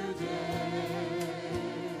today.